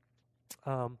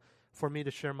 for me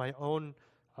to share my own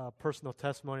personal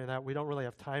testimony of that. We don't really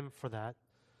have time for that.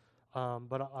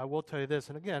 But I will tell you this,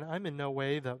 and again, I'm in no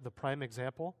way the prime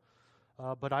example,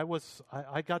 but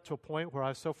I got to a point where I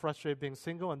was so frustrated being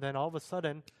single, and then all of a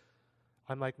sudden,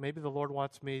 I'm like, maybe the Lord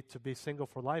wants me to be single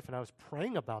for life, and I was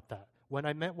praying about that. When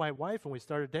I met my wife and we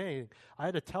started dating, I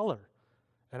had to tell her,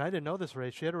 and I didn't know this, Ray.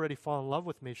 She had already fallen in love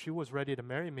with me. She was ready to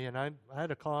marry me, and I had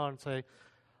to call her and say,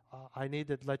 I need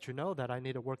to let you know that I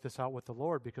need to work this out with the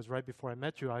Lord, because right before I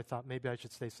met you, I thought maybe I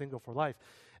should stay single for life.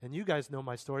 And you guys know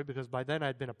my story, because by then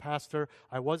I'd been a pastor.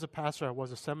 I was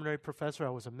a seminary professor. I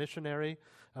was a missionary.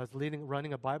 I was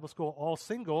running a Bible school, all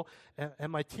single.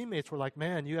 And my teammates were like,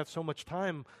 man, you have so much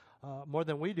time, more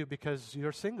than we do, because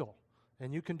you're single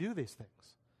and you can do these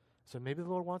things. So maybe the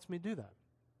Lord wants me to do that.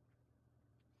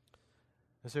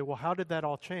 I say, well, how did that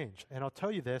all change? And I'll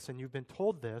tell you this, and you've been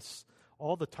told this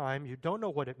all the time. You don't know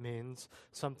what it means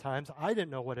sometimes. I didn't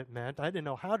know what it meant. I didn't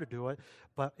know how to do it.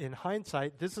 But in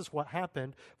hindsight, this is what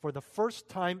happened. For the first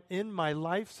time in my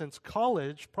life since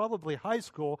college, probably high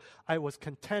school, I was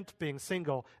content being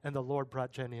single, and the Lord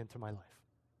brought Jenny into my life.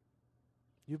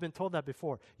 You've been told that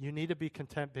before. You need to be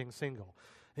content being single.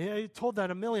 Yeah, you told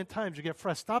that a million times. You get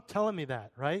frustrated. Stop telling me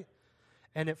that, right?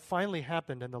 And it finally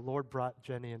happened, and the Lord brought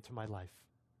Jenny into my life.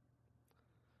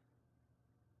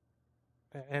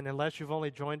 And unless you've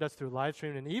only joined us through live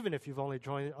stream, and even if you've only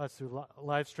joined us through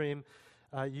live stream,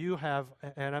 you have,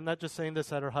 and I'm not just saying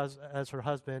this as her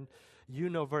husband, you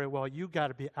know very well, you got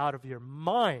to be out of your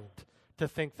mind to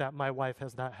think that my wife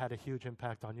has not had a huge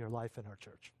impact on your life in our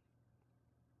church.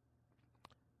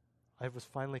 I was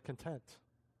finally content.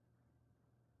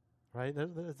 Right?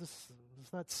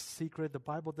 It's not secret. The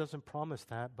Bible doesn't promise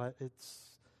that, but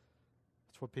it's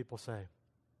what people say.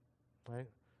 Right?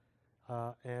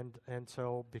 And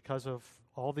so because of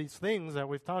all these things that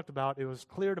we've talked about, it was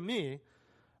clear to me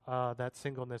that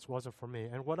singleness wasn't for me.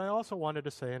 And what I also wanted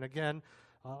to say, and again,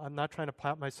 I'm not trying to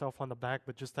pat myself on the back,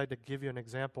 but just to give you an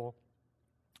example.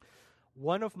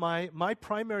 One of my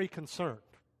primary concern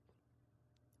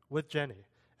with Jenny,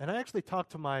 and I actually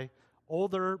talked to my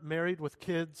older, married with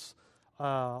kids,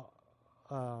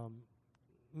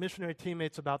 missionary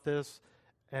teammates about this,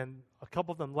 and a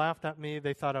couple of them laughed at me.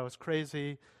 They thought I was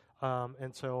crazy.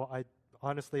 And so I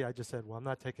just said, well, I'm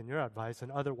not taking your advice.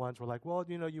 And other ones were like, well,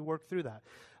 you work through that.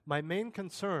 My main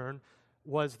concern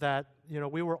was that,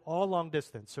 we were all long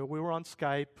distance. So we were on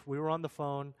Skype. We were on the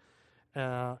phone.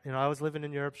 I was living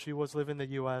in Europe. She was living in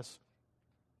the U.S.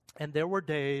 And there were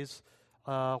days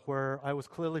where I was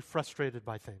clearly frustrated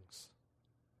by things.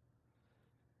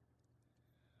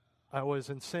 I was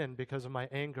in sin because of my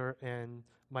anger, and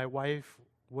my wife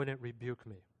wouldn't rebuke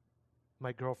me,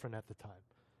 my girlfriend at the time.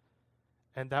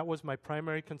 And that was my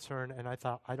primary concern, and I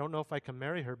thought, I don't know if I can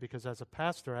marry her, because as a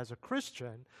pastor, as a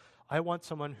Christian, I want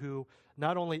someone who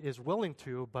not only is willing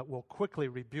to, but will quickly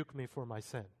rebuke me for my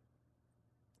sin.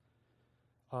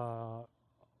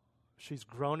 She's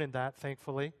grown in that,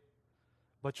 thankfully,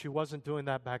 but she wasn't doing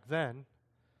that back then,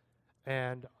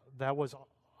 and that was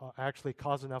actually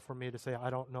cause enough for me to say, I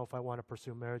don't know if I want to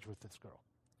pursue marriage with this girl.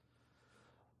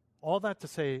 All that to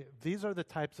say, these are the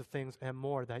types of things and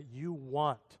more that you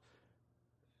want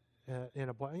in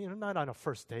a boy, not on a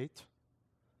first date,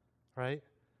 right?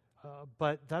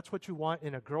 But that's what you want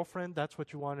in a girlfriend, that's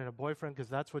what you want in a boyfriend, because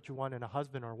that's what you want in a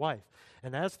husband or wife.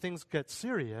 And as things get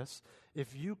serious,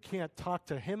 if you can't talk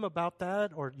to him about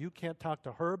that, or you can't talk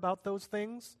to her about those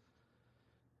things,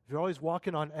 if you're always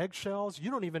walking on eggshells,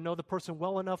 you don't even know the person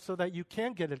well enough so that you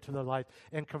can get into their life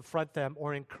and confront them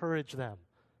or encourage them.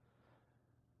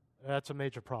 That's a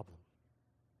major problem.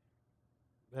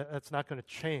 That's not going to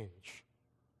change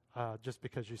just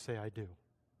because you say I do,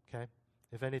 okay?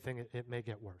 If anything, it may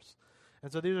get worse.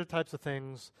 And so these are types of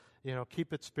things,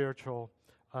 keep it spiritual.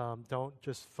 Don't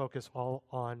just focus all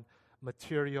on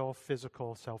material,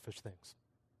 physical, selfish things.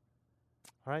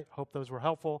 All right, hope those were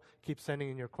helpful. Keep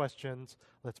sending in your questions.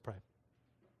 Let's pray.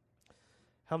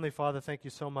 Heavenly Father, thank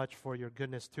you so much for your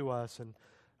goodness to us and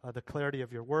the clarity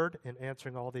of your word in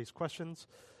answering all these questions.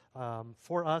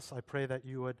 For us, I pray that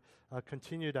you would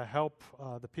continue to help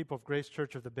the people of Grace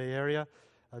Church of the Bay Area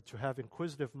to have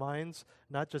inquisitive minds,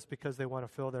 not just because they want to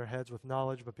fill their heads with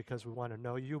knowledge, but because we want to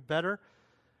know you better,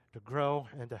 to grow,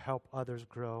 and to help others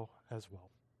grow as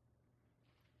well.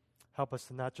 Help us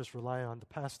to not just rely on the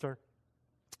pastor,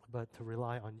 but to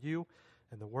rely on you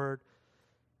and the word,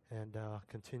 and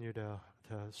continue to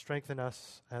strengthen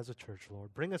us as a church,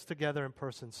 Lord. Bring us together in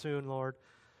person soon, Lord,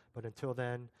 but until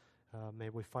then, may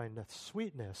we find that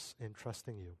sweetness in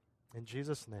trusting you. In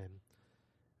Jesus' name,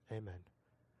 amen.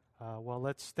 Well,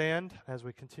 let's stand as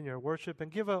we continue our worship and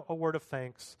give a word of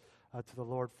thanks to the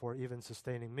Lord for even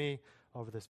sustaining me over this